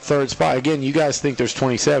have that 3rd spot. Again, you guys think there's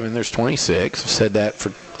 27. There's 26. I've said that for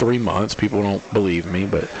 3 months. People don't believe me.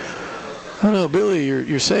 But, I don't know, Billy,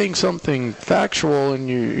 you're saying something factual and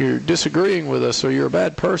you're disagreeing with us, or you're a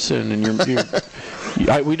bad person.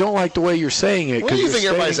 And we don't like the way you're saying it. Well, you think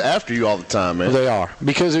everybody's after you all the time, man. Well, they are.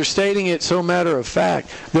 Because they're stating it so matter of fact.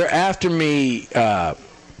 They're after me, the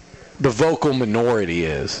vocal minority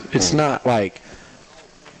is. It's not like...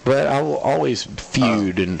 But I will always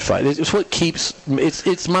feud and fight. It's what keeps.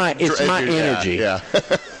 It's my energy. Yeah.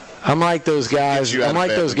 I'm like those guys. I'm like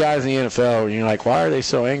those guys in the NFL. And you're like, why are they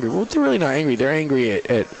so angry? Well, they're really not angry. They're angry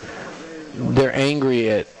at. They're angry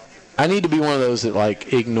at. I need to be one of those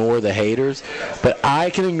that ignore the haters, but I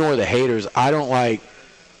can ignore the haters. I don't like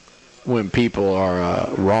when people are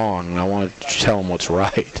wrong, and I want to tell them what's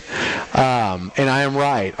right. And I am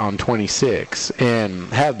right on 26,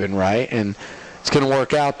 and have been right, and. It's going to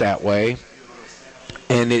work out that way.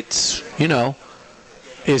 And it's,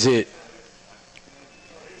 is it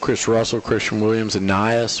Chris Russell, Christian Williams, and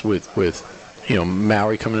Nias with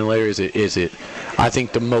Mowry coming in later? Is it I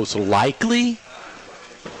think the most likely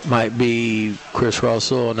might be Chris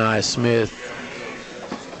Russell, Anaya Smith,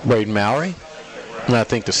 Braden Mowry. And I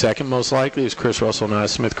think the second most likely is Chris Russell, Anaya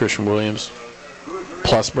Smith, Christian Williams,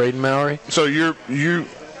 plus Braden Mowry. So you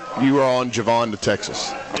are on Javon to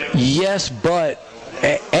Texas. Yes, but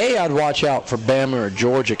I'd watch out for Bama or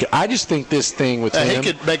Georgia. I just think this thing with him...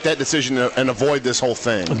 He could make that decision and avoid this whole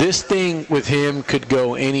thing. This thing with him could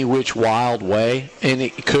go any which wild way, and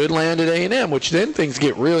it could land at A&M, which then things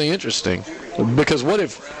get really interesting. Because what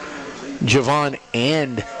if Javon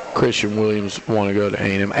and Christian Williams want to go to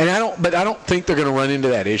A&M? And I don't think they're going to run into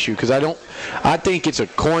that issue, because I think it's a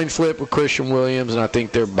coin flip with Christian Williams, and I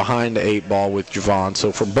think they're behind the 8 ball with Javon.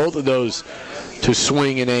 So for both of those to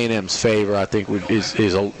swing in A&M's favor, I think is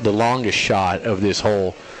the longest shot of this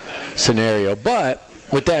whole scenario. But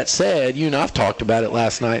with that said, you and I've talked about it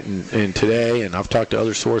last night and today, and I've talked to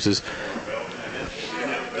other sources.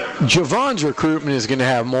 Javon's recruitment is going to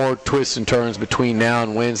have more twists and turns between now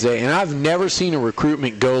and Wednesday, and I've never seen a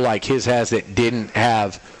recruitment go like his has that didn't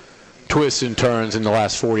have twists and turns in the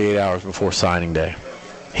last 48 hours before signing day.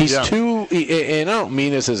 He's too, and I don't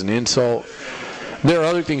mean this as an insult. There are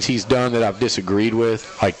other things he's done that I've disagreed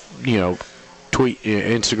with, like, tweet,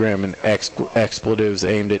 Instagram and expletives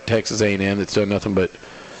aimed at Texas A&M that's done nothing but,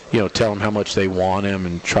 tell them how much they want him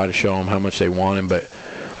and try to show them how much they want him. But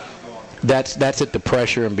that's at the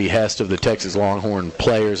pressure and behest of the Texas Longhorn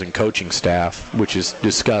players and coaching staff, which is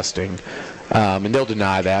disgusting. And they'll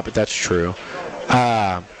deny that, but that's true.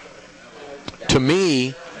 To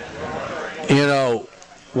me,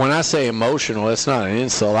 when I say emotional, that's not an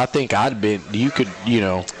insult. I think I'd been. He's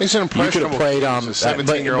an impressionable kid. On He's a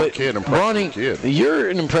 17-year-old kid. You're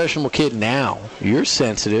an impressionable kid now. You're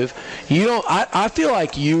sensitive. I feel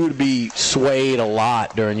like you would be swayed a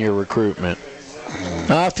lot during your recruitment.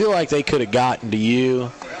 I feel like they could have gotten to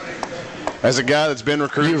you. As a guy that's been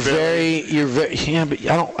recruited, you're very. Yeah, but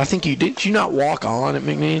I think you did. You not walk on at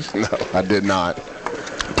McNeese? No, I did not.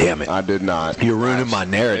 Damn it. I did not. You're ruining my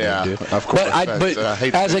narrative, dude. Of course. But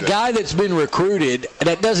as a guy that's been recruited,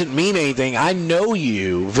 that doesn't mean anything. I know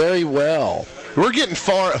you very well. We're getting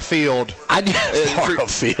far afield. Far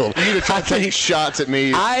afield. You to try to take shots at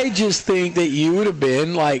me. I just think that you would have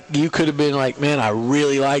been you could have been like, man, I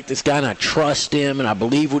really like this guy and I trust him and I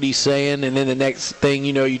believe what he's saying. And then the next thing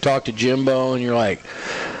you talk to Jimbo and you're like,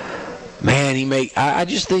 man, I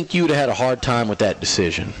just think you would have had a hard time with that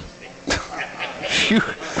decision. You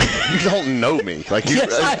don't know me.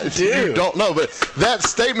 Yes, I do. You don't know, but that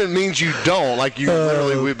statement means you don't.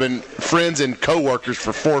 We've been friends and co-workers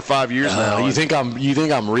for 4 or 5 years now. You think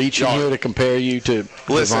I'm reaching here to compare you to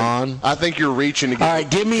Javon? I think you're reaching to get. All right,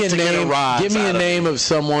 give me a name. Give me a name of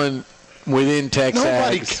someone within Texas.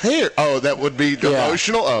 Nobody cares. Oh, that would be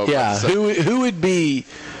emotional. Oh, yeah. Who would be?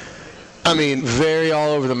 I mean, very all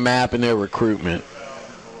over the map in their recruitment.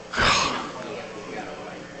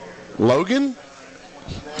 Logan.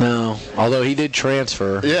 No, although he did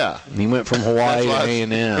transfer. Yeah. He went from Hawaii to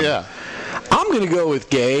A&M. Yeah. I'm going to go with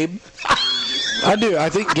Gabe. I do. I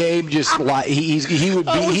think Gabe just he would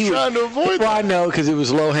be. I was trying to avoid that. Well, I know because it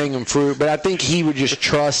was low-hanging fruit, but I think he would just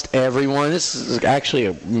trust everyone. This is actually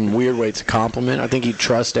a weird way. It's a compliment. I think he'd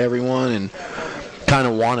trust everyone and kind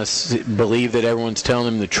of want to believe that everyone's telling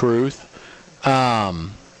him the truth. But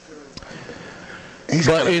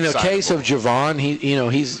in the case of Javon,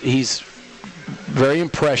 he's very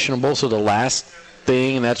impressionable. So the last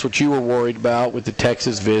thing, and that's what you were worried about with the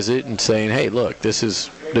Texas visit, and saying, "Hey, look, this is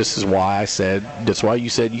why I said. That's why you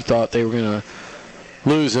said you thought they were going to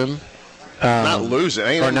lose him, not lose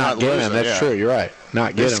it, or not get him." That's true. You're right.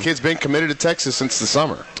 Not get him. This kid's been committed to Texas since the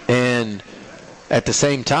summer, and at the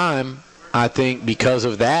same time, I think because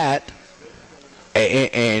of that,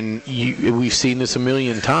 and we've seen this a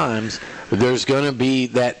million times. There's going to be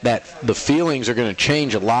that the feelings are going to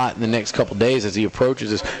change a lot in the next couple of days as he approaches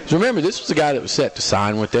this. So remember, this was a guy that was set to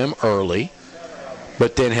sign with them early,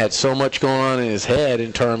 but then had so much going on in his head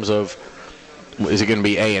in terms of, is it going to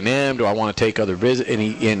be A&M? Do I want to take other visits?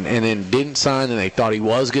 And then didn't sign, and they thought he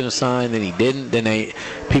was going to sign, then he didn't. Then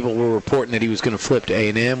people were reporting that he was going to flip to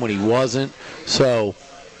A&M when he wasn't. So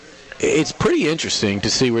it's pretty interesting to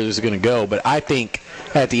see where this is going to go. But I think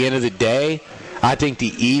at the end of the day, I think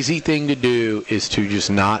the easy thing to do is to just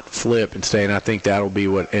not flip and stay, and I think that'll be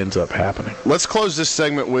what ends up happening. Let's close this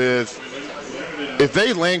segment with, if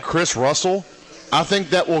they land Chris Russell, I think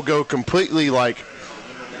that will go completely I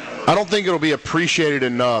don't think it'll be appreciated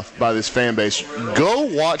enough by this fan base. Go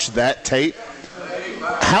watch that tape.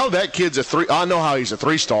 How that kid's I know how he's a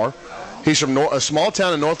 3-star. He's from a small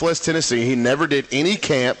town in Northwest Tennessee. He never did any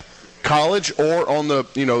camp, college or on the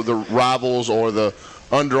the rivals or the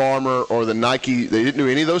Under Armour or the Nike. They didn't do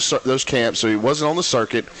any of those camps, so he wasn't on the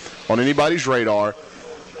circuit, on anybody's radar.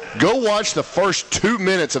 Go watch the first 2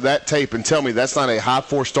 minutes of that tape and tell me that's not a high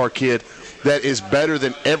 4-star kid that is better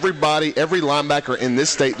than every linebacker in this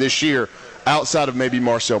state this year outside of maybe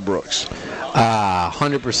Marcel Brooks.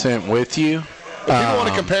 100% with you. If people want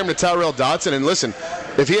to compare him to Tyrell Dodson, and listen,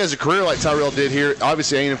 if he has a career like Tyrell did here,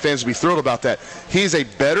 obviously A&M fans would be thrilled about that. He's a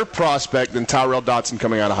better prospect than Tyrell Dodson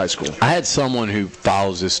coming out of high school. I had someone who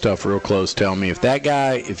follows this stuff real close tell me, if that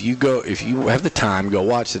guy, if you have the time, go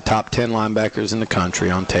watch the top 10 linebackers in the country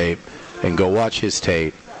on tape and go watch his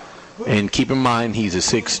tape. And keep in mind, he's a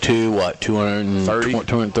 6'2",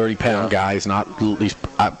 230-pound guy. He's not at least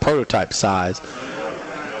prototype size.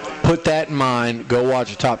 Put that in mind. Go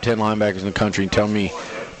watch the top 10 linebackers in the country and tell me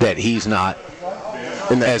that he's not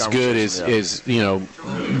as good as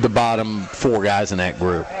the bottom 4 guys in that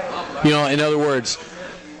group. In other words,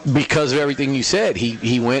 because of everything you said,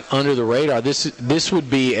 he went under the radar. This would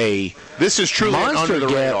be this is truly monster under the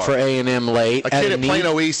get radar for A&M late. A kid at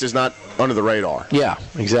Plano East is not under the radar. Yeah,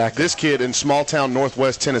 exactly. This kid in small town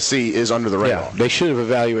Northwest Tennessee is under the radar. Yeah, they should have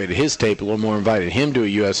evaluated his tape a little more, invited him to a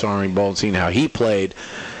U.S. Army Bowl and seen how he played.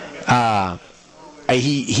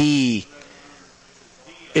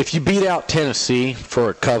 If you beat out Tennessee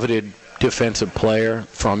for a coveted defensive player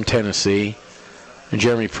from Tennessee, and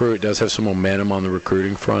Jeremy Pruitt does have some momentum on the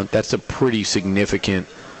recruiting front, that's a pretty significant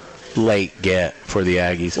late get for the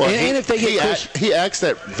Aggies. Well, and if they get he asked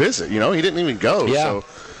that visit, he didn't even go. Yeah, so.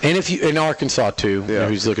 And if you in Arkansas too,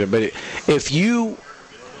 who's looking at, but if you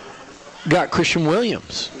got Christian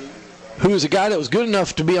Williams, who was a guy that was good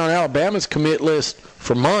enough to be on Alabama's commit list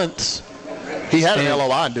for months, he had an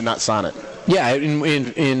LOI and did not sign it. Yeah,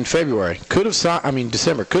 in February.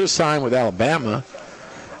 December. Could have signed with Alabama,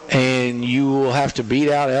 and you will have to beat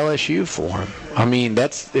out LSU for him.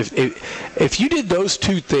 That's if you did those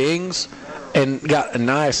two things and got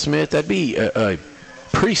Aniyah Smith, that'd be a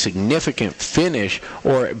pretty significant finish.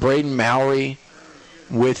 Or Braden Mowry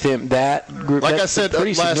with him, that group. Like I said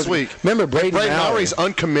last week, remember Braden Mowry's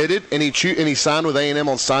uncommitted, and he signed with A&M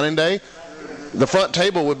on signing day. The front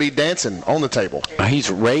table would be dancing on the table. He's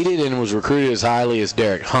rated and was recruited as highly as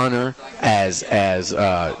Derek Hunter, as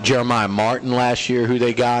Jeremiah Martin last year, who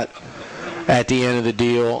they got at the end of the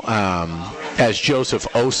deal, as Joseph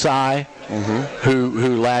Osai,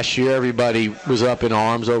 who last year everybody was up in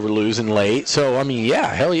arms over losing late. So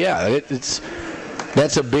hell yeah,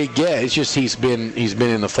 that's a big get. It's just he's been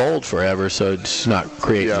in the fold forever, so it's not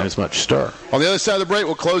creating as much stir. On the other side of the break,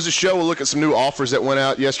 we'll close the show. We'll look at some new offers that went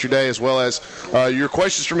out yesterday, as well as your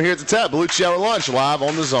questions from here at the Tap. Beliucci Hour Lunch live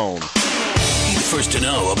on the Zone. First to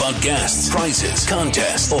know about guests, prizes,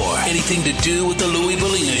 contests, or anything to do with the Louis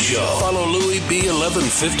Bellina Show. Follow Louis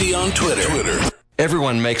B1150 on Twitter.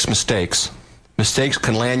 Everyone makes mistakes. Mistakes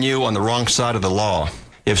can land you on the wrong side of the law.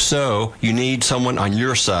 If so, you need someone on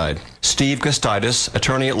your side. Steve Gustitis,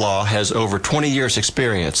 attorney at law, has over 20 years'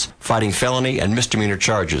 experience fighting felony and misdemeanor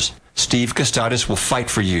charges. Steve Gustitis will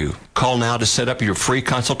fight for you. Call now to set up your free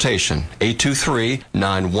consultation,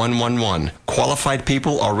 823-9111. Qualified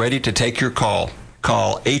people are ready to take your call.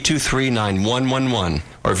 Call 823-9111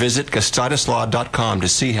 or visit GustitisLaw.com to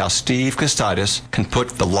see how Steve Gustitis can put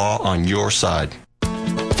the law on your side.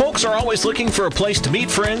 Folks are always looking for a place to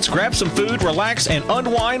meet friends, grab some food, relax, and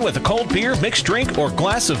unwind with a cold beer, mixed drink, or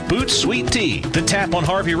glass of Boots Sweet Tea. The Tap on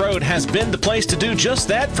Harvey Road has been the place to do just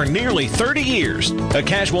that for nearly 30 years. A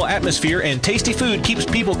casual atmosphere and tasty food keeps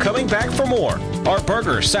people coming back for more. Our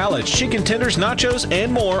burgers, salads, chicken tenders, nachos,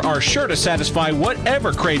 and more are sure to satisfy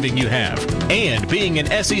whatever craving you have. And being in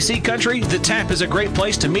SEC country, the Tap is a great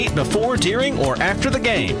place to meet before, during, or after the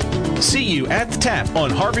game. See you at the Tap on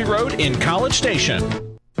Harvey Road in College Station.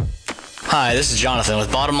 Hi, this is Jonathan with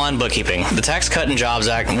Bottom Line Bookkeeping. The Tax Cut and Jobs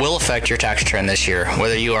Act will affect your tax return this year,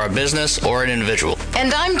 whether you are a business or an individual.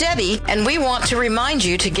 And I'm Debbie, and we want to remind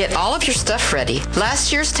you to get all of your stuff ready.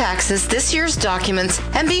 Last year's taxes, this year's documents,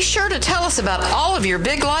 and be sure to tell us about all of your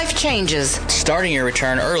big life changes. Starting your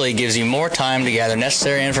return early gives you more time to gather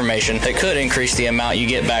necessary information that could increase the amount you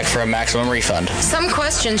get back for a maximum refund. Some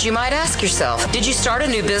questions you might ask yourself. Did you start a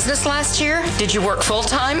new business last year? Did you work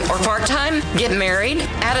full-time or part-time? Get married?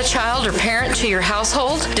 Add a child or parent to your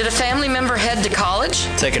household? Did a family member head to college?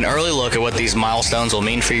 Take an early look at what these milestones will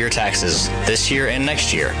mean for your taxes this year and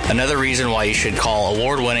next year. Another reason why you should call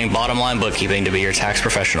award-winning Bottom Line Bookkeeping to be your tax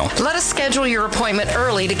professional. Let us schedule your appointment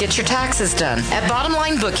early to get your taxes done. At Bottom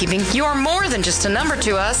Line Bookkeeping, you are more than just a number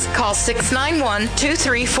to us. Call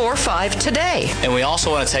 691-2345 today. And we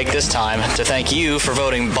also want to take this time to thank you for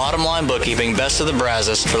voting Bottom Line Bookkeeping Best of the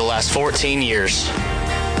Brazos for the last 14 years.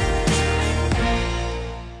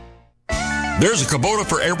 There's a Kubota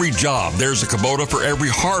for every job. There's a Kubota for every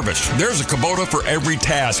harvest. There's a Kubota for every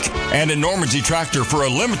task. And in Normandy Tractor for a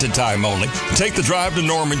limited time only, take the drive to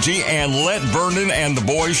Normandy and let Vernon and the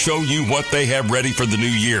boys show you what they have ready for the new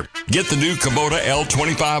year. Get the new Kubota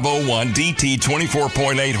L2501 DT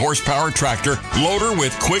 24.8 horsepower tractor, loader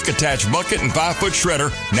with quick attach bucket and 5-foot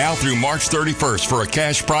shredder now through March 31st for a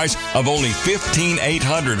cash price of only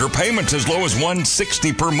 $15,800 or payments as low as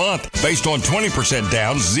 $160 per month based on 20%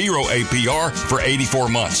 down, 0 APR for 84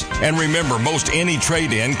 months. And remember, most any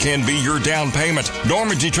trade-in can be your down payment.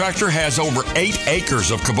 Normandy Tractor has over 8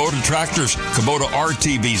 acres of Kubota tractors, Kubota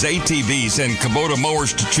RTVs, ATVs, and Kubota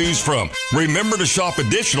mowers to choose from. Remember to shop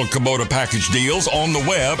additional Kubota package deals on the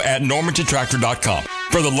web at normandytractor.com.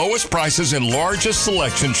 For the lowest prices and largest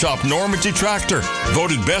selection, shop Normandy Tractor.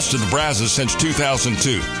 Voted best of the Brazos since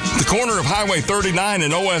 2002. The corner of Highway 39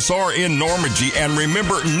 and OSR in Normandy. And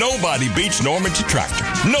remember, nobody beats Normandy Tractor.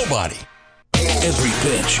 Nobody. Every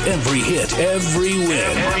pitch, every hit, every win.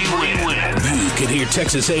 You can hear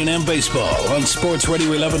Texas A&M baseball on Sports Radio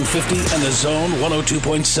 1150 and the Zone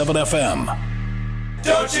 102.7 FM.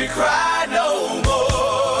 Don't you cry no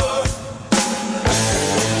more.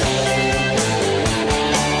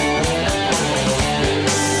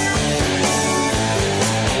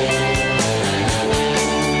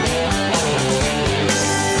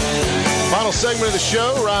 Final segment of the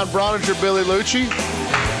show, Ryan Brauninger, Billy Liucci.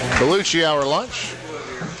 Beliucci Hour Lunch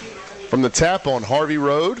from the Tap on Harvey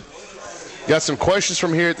Road. Got some questions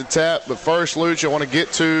from here at the Tap, but first, Liucci, I want to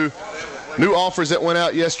get to new offers that went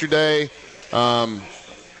out yesterday. 3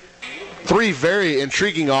 very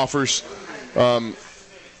intriguing offers. We'll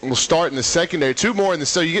start in the secondary. 2 more in the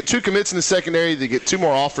so you get 2 commits in the secondary. They get 2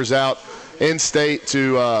 more offers out in state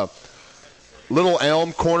to Little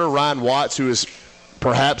Elm corner Ryan Watts, who is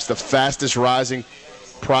perhaps the fastest rising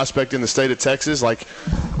prospect in the state of Texas. Like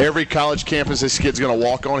every college campus this kid's going to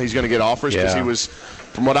walk on, he's going to get offers because he was,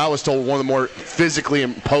 from what I was told, one of the more physically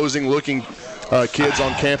imposing looking kids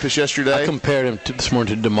on campus yesterday. I compared him this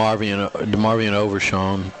morning to DeMarvion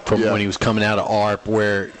Overshawn from when he was coming out of ARP,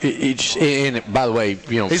 where and by the way,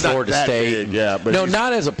 he's Florida State. Big, but no,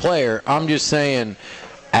 not as a player. I'm just saying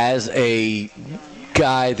as a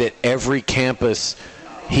guy that every campus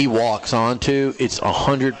he walks onto, it's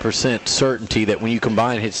 100% certainty that when you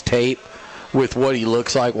combine his tape with what he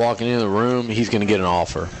looks like walking into the room, he's going to get an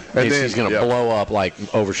offer. And he's going to blow up like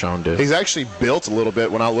Overshawn did. He's actually built a little bit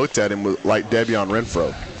when I looked at him like Debian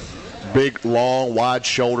Renfro. Big, long,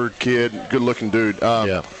 wide-shouldered kid, good-looking dude.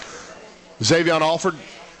 Xavion offered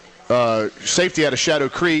safety out of Shadow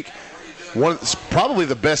Creek. Probably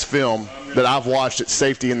the best film that I've watched at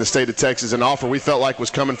safety in the state of Texas, an offer we felt like was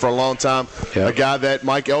coming for a long time. A guy that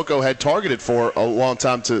Mike Elko had targeted for a long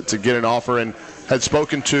time to get an offer, and had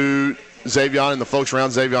spoken to Xavion and the folks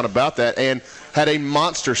around Xavion about that, and had a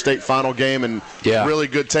monster state final game and really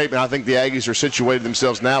good tape. And I think the Aggies are situated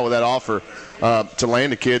themselves now with that offer to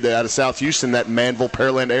land a kid out of South Houston, that Manville,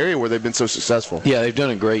 Pearland area where they've been so successful. Yeah, they've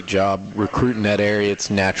done a great job recruiting that area. It's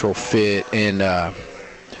natural fit. And,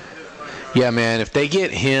 man, if they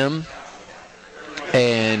get him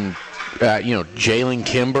and, Jalen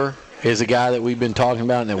Kimber is a guy that we've been talking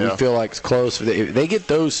about and that we feel like is close. If they get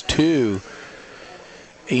those 2,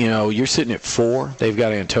 you're sitting at 4. They've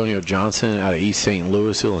got Antonio Johnson out of East St.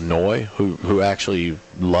 Louis, Illinois, who actually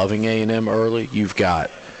loving A&M early. You've got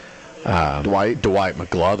Dwight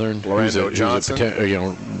McGlothern, who's a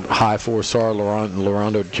high 4-star,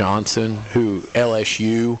 Lorando Johnson, who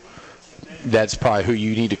LSU. That's probably who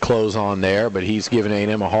you need to close on there, but he's giving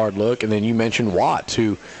A&M a hard look. And then you mentioned Watts,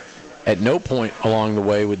 who at no point along the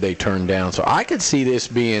way would they turn down. So I could see this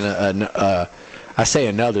being I say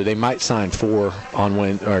another. They might sign 4 on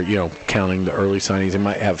when, or counting the early signings, they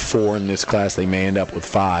might have 4 in this class. They may end up with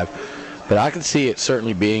 5, but I could see it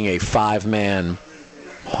certainly being a 5-man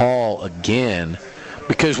haul again.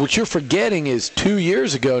 Because what you're forgetting is 2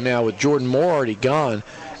 years ago now, with Jordan Moore already gone,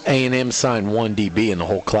 A&M signed 1 DB in the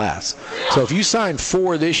whole class. So if you sign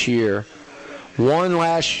 4 this year, 1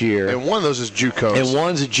 last year, and one of those is JUCO, and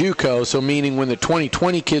one's a JUCO, so meaning when the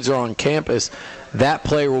 2020 kids are on campus, that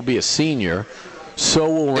player will be a senior. So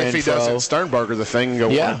will Renfro. If he doesn't Sternberger the thing and go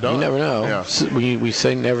one and done. You never know. Yeah. So we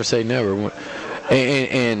say never.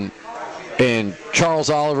 And Charles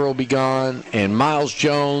Oliver will be gone, and Miles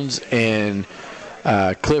Jones and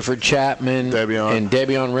Clifford Chapman and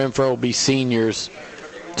Debion Renfro will be seniors.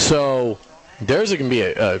 So there's going to be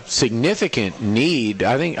a significant need.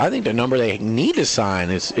 I think the number they need to sign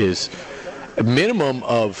is a minimum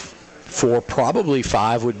of 4, probably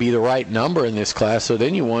 5 would be the right number in this class. So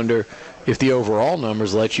then you wonder if the overall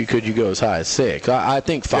numbers could you go as high as 6. I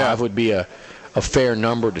think 5 would be a a fair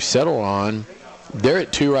number to settle on. They're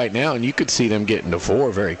at 2 right now, and you could see them getting to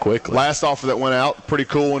 4 very quickly. Last offer that went out, pretty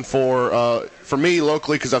cool one for me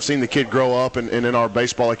locally, because I've seen the kid grow up and in our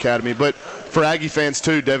baseball academy. But for Aggie fans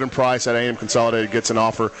too, Devin Price at A&M Consolidated gets an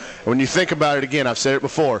offer. And when you think about it again, I've said it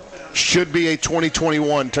before, should be a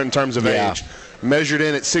 2021 in terms of age. Measured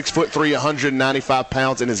in at 6'3", 195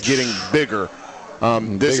 pounds, and is getting bigger.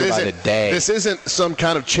 This isn't some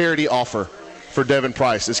kind of charity offer for Devin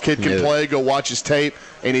Price. This kid can play, go watch his tape,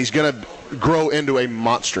 and he's going to grow into a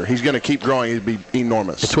monster. He's going to keep growing. He'll be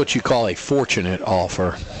enormous. It's what you call a fortunate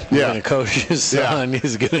offer. When a coach's son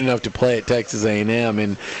is good enough to play at Texas A&M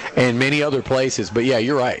and many other places. But, yeah,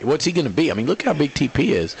 you're right. What's he going to be? I mean, look how big TP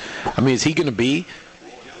is. I mean, is he going to be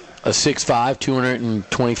a 6'5",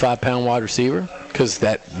 225-pound wide receiver? Because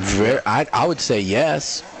I would say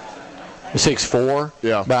yes. 6'4".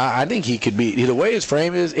 Yeah. But I think he could be. The way his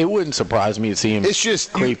frame is, it wouldn't surprise me to see him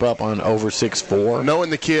creep up on over 6'4".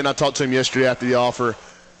 Knowing the kid, and I talked to him yesterday after the offer,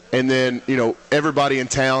 and then, everybody in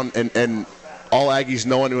town and all Aggies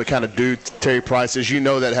knowing what kind of dude Terry Price is,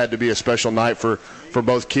 that had to be a special night for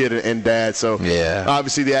both kid and dad. So,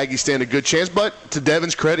 obviously the Aggies stand a good chance. But to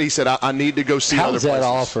Devin's credit, he said, I need to go see other places. How was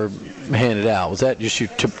that offer handed out? Was that just your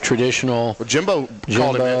traditional? Well, Jimbo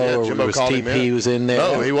called him in. Jimbo called him in. He was in there?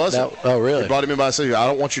 No, he wasn't. Oh, really? He brought him in by saying, I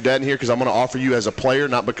don't want your dad in here because I'm going to offer you as a player,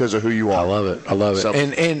 not because of who you are. I love it. So,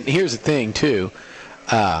 and here's the thing, too.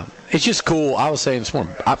 It's just cool. I was saying this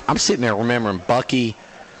morning, I'm sitting there remembering Bucky.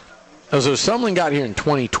 So Sumlin got here in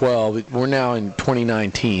 2012. We're now in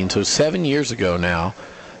 2019, so 7 years ago now.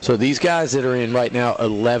 So these guys that are in right now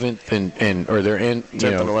 11th or they're in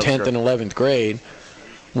 10th and 11th grade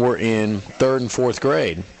were in 3rd and 4th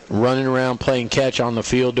grade, running around playing catch on the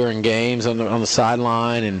field during games on the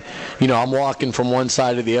sideline, and I'm walking from one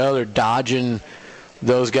side to the other, dodging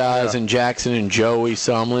those guys and Jackson and Joey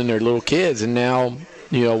Sumlin. They're little kids, and now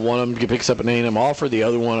one of them picks up an A&M offer. The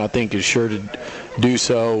other one, I think, is sure to do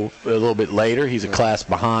so a little bit later. He's a class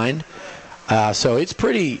behind. So it's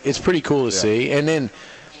pretty cool to see. And then,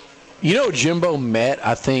 Jimbo met,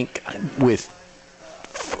 I think, with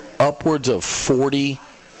upwards of 40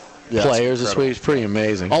 players this week. It's pretty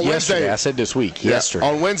amazing. On Wednesday, I said this week. Yesterday.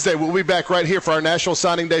 On Wednesday, we'll be back right here for our National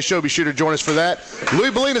Signing Day show. Be sure to join us for that.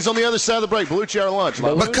 Louis Bellina's on the other side of the break. Beliucci Hour Lunch.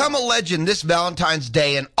 Become a legend this Valentine's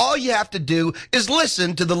Day, and all you have to do is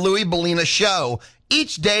listen to the Louis Bellina Show.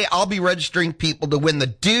 Each day, I'll be registering people to win the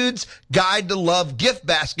Dude's Guide to Love gift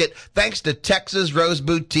basket thanks to Texas Rose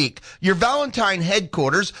Boutique, your Valentine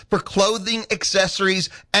headquarters for clothing, accessories,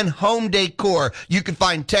 and home decor. You can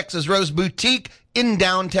find Texas Rose Boutique in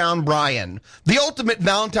downtown Bryan. The ultimate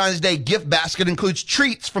Valentine's Day gift basket includes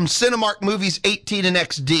treats from Cinemark Movies 18 and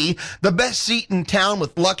XD, the best seat in town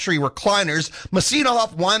with luxury recliners,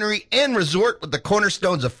 Masinahoff Winery and Resort with the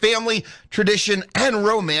cornerstones of family, tradition, and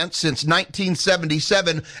romance since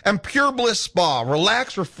 1977, and Pure Bliss Spa.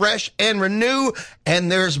 Relax, refresh, and renew,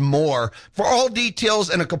 and there's more. For all details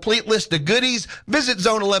and a complete list of goodies, visit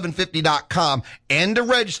zone1150.com. And to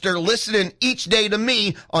register, listen in each day to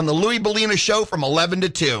me on the Louis Bellina Show from 11 to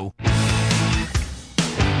 2.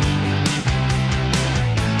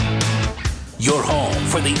 Your home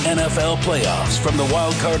for the NFL playoffs, from the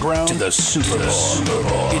wild card round to the Super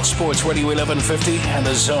Bowl. It's Sports Radio 1150 and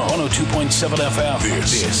the Zone 102.7 FM.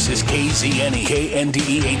 This is KZNE,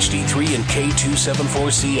 KNDE HD3, and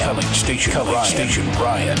K274CM. College Station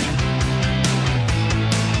Bryan.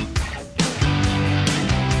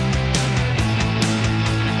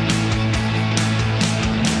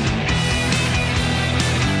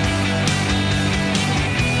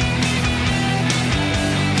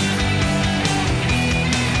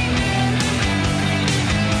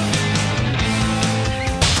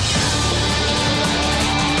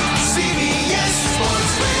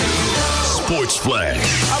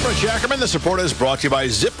 I'm Rich Ackerman. This report is brought to you by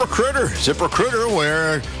ZipRecruiter. ZipRecruiter,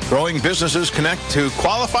 where growing businesses connect to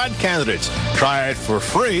qualified candidates. Try it for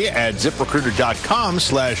free at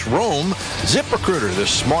ZipRecruiter.com/Rome. ZipRecruiter, the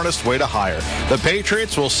smartest way to hire. The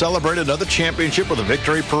Patriots will celebrate another championship with a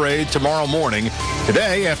victory parade tomorrow morning.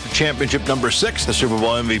 Today, after championship number 6, the Super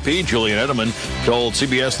Bowl MVP, Julian Edelman, told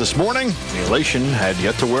CBS this morning the elation had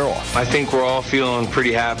yet to wear off. I think we're all feeling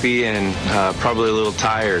pretty happy and probably a little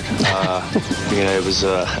tired. It was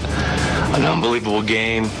an unbelievable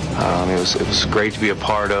game. It was great to be a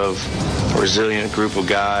part of, a resilient group of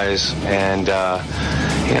guys, and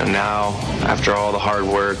now, after all the hard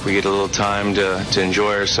work, we get a little time to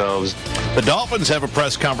enjoy ourselves. The Dolphins have a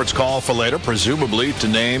press conference call for later, presumably to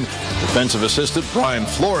name defensive assistant Brian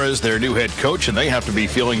Flores their new head coach, and they have to be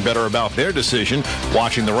feeling better about their decision.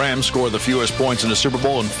 Watching the Rams score the fewest points in a Super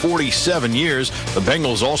Bowl in 47 years, the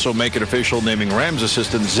Bengals also make it official, naming Rams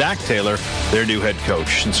assistant Zach Taylor their new head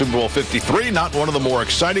coach. In Super Bowl 53, not one of the more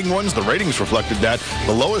exciting ones. The ratings reflected that,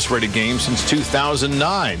 the lowest rated game since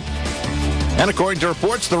 2009. And according to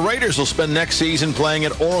reports, the Raiders will spend next season playing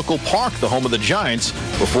at Oracle Park, the home of the Giants,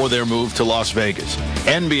 before their move to Las Vegas.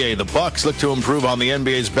 NBA, the Bucks look to improve on the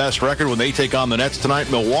NBA's best record when they take on the Nets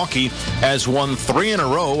tonight. Milwaukee has won 3 in a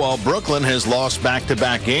row, while Brooklyn has lost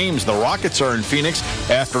back-to-back games. The Rockets are in Phoenix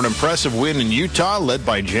after an impressive win in Utah, led by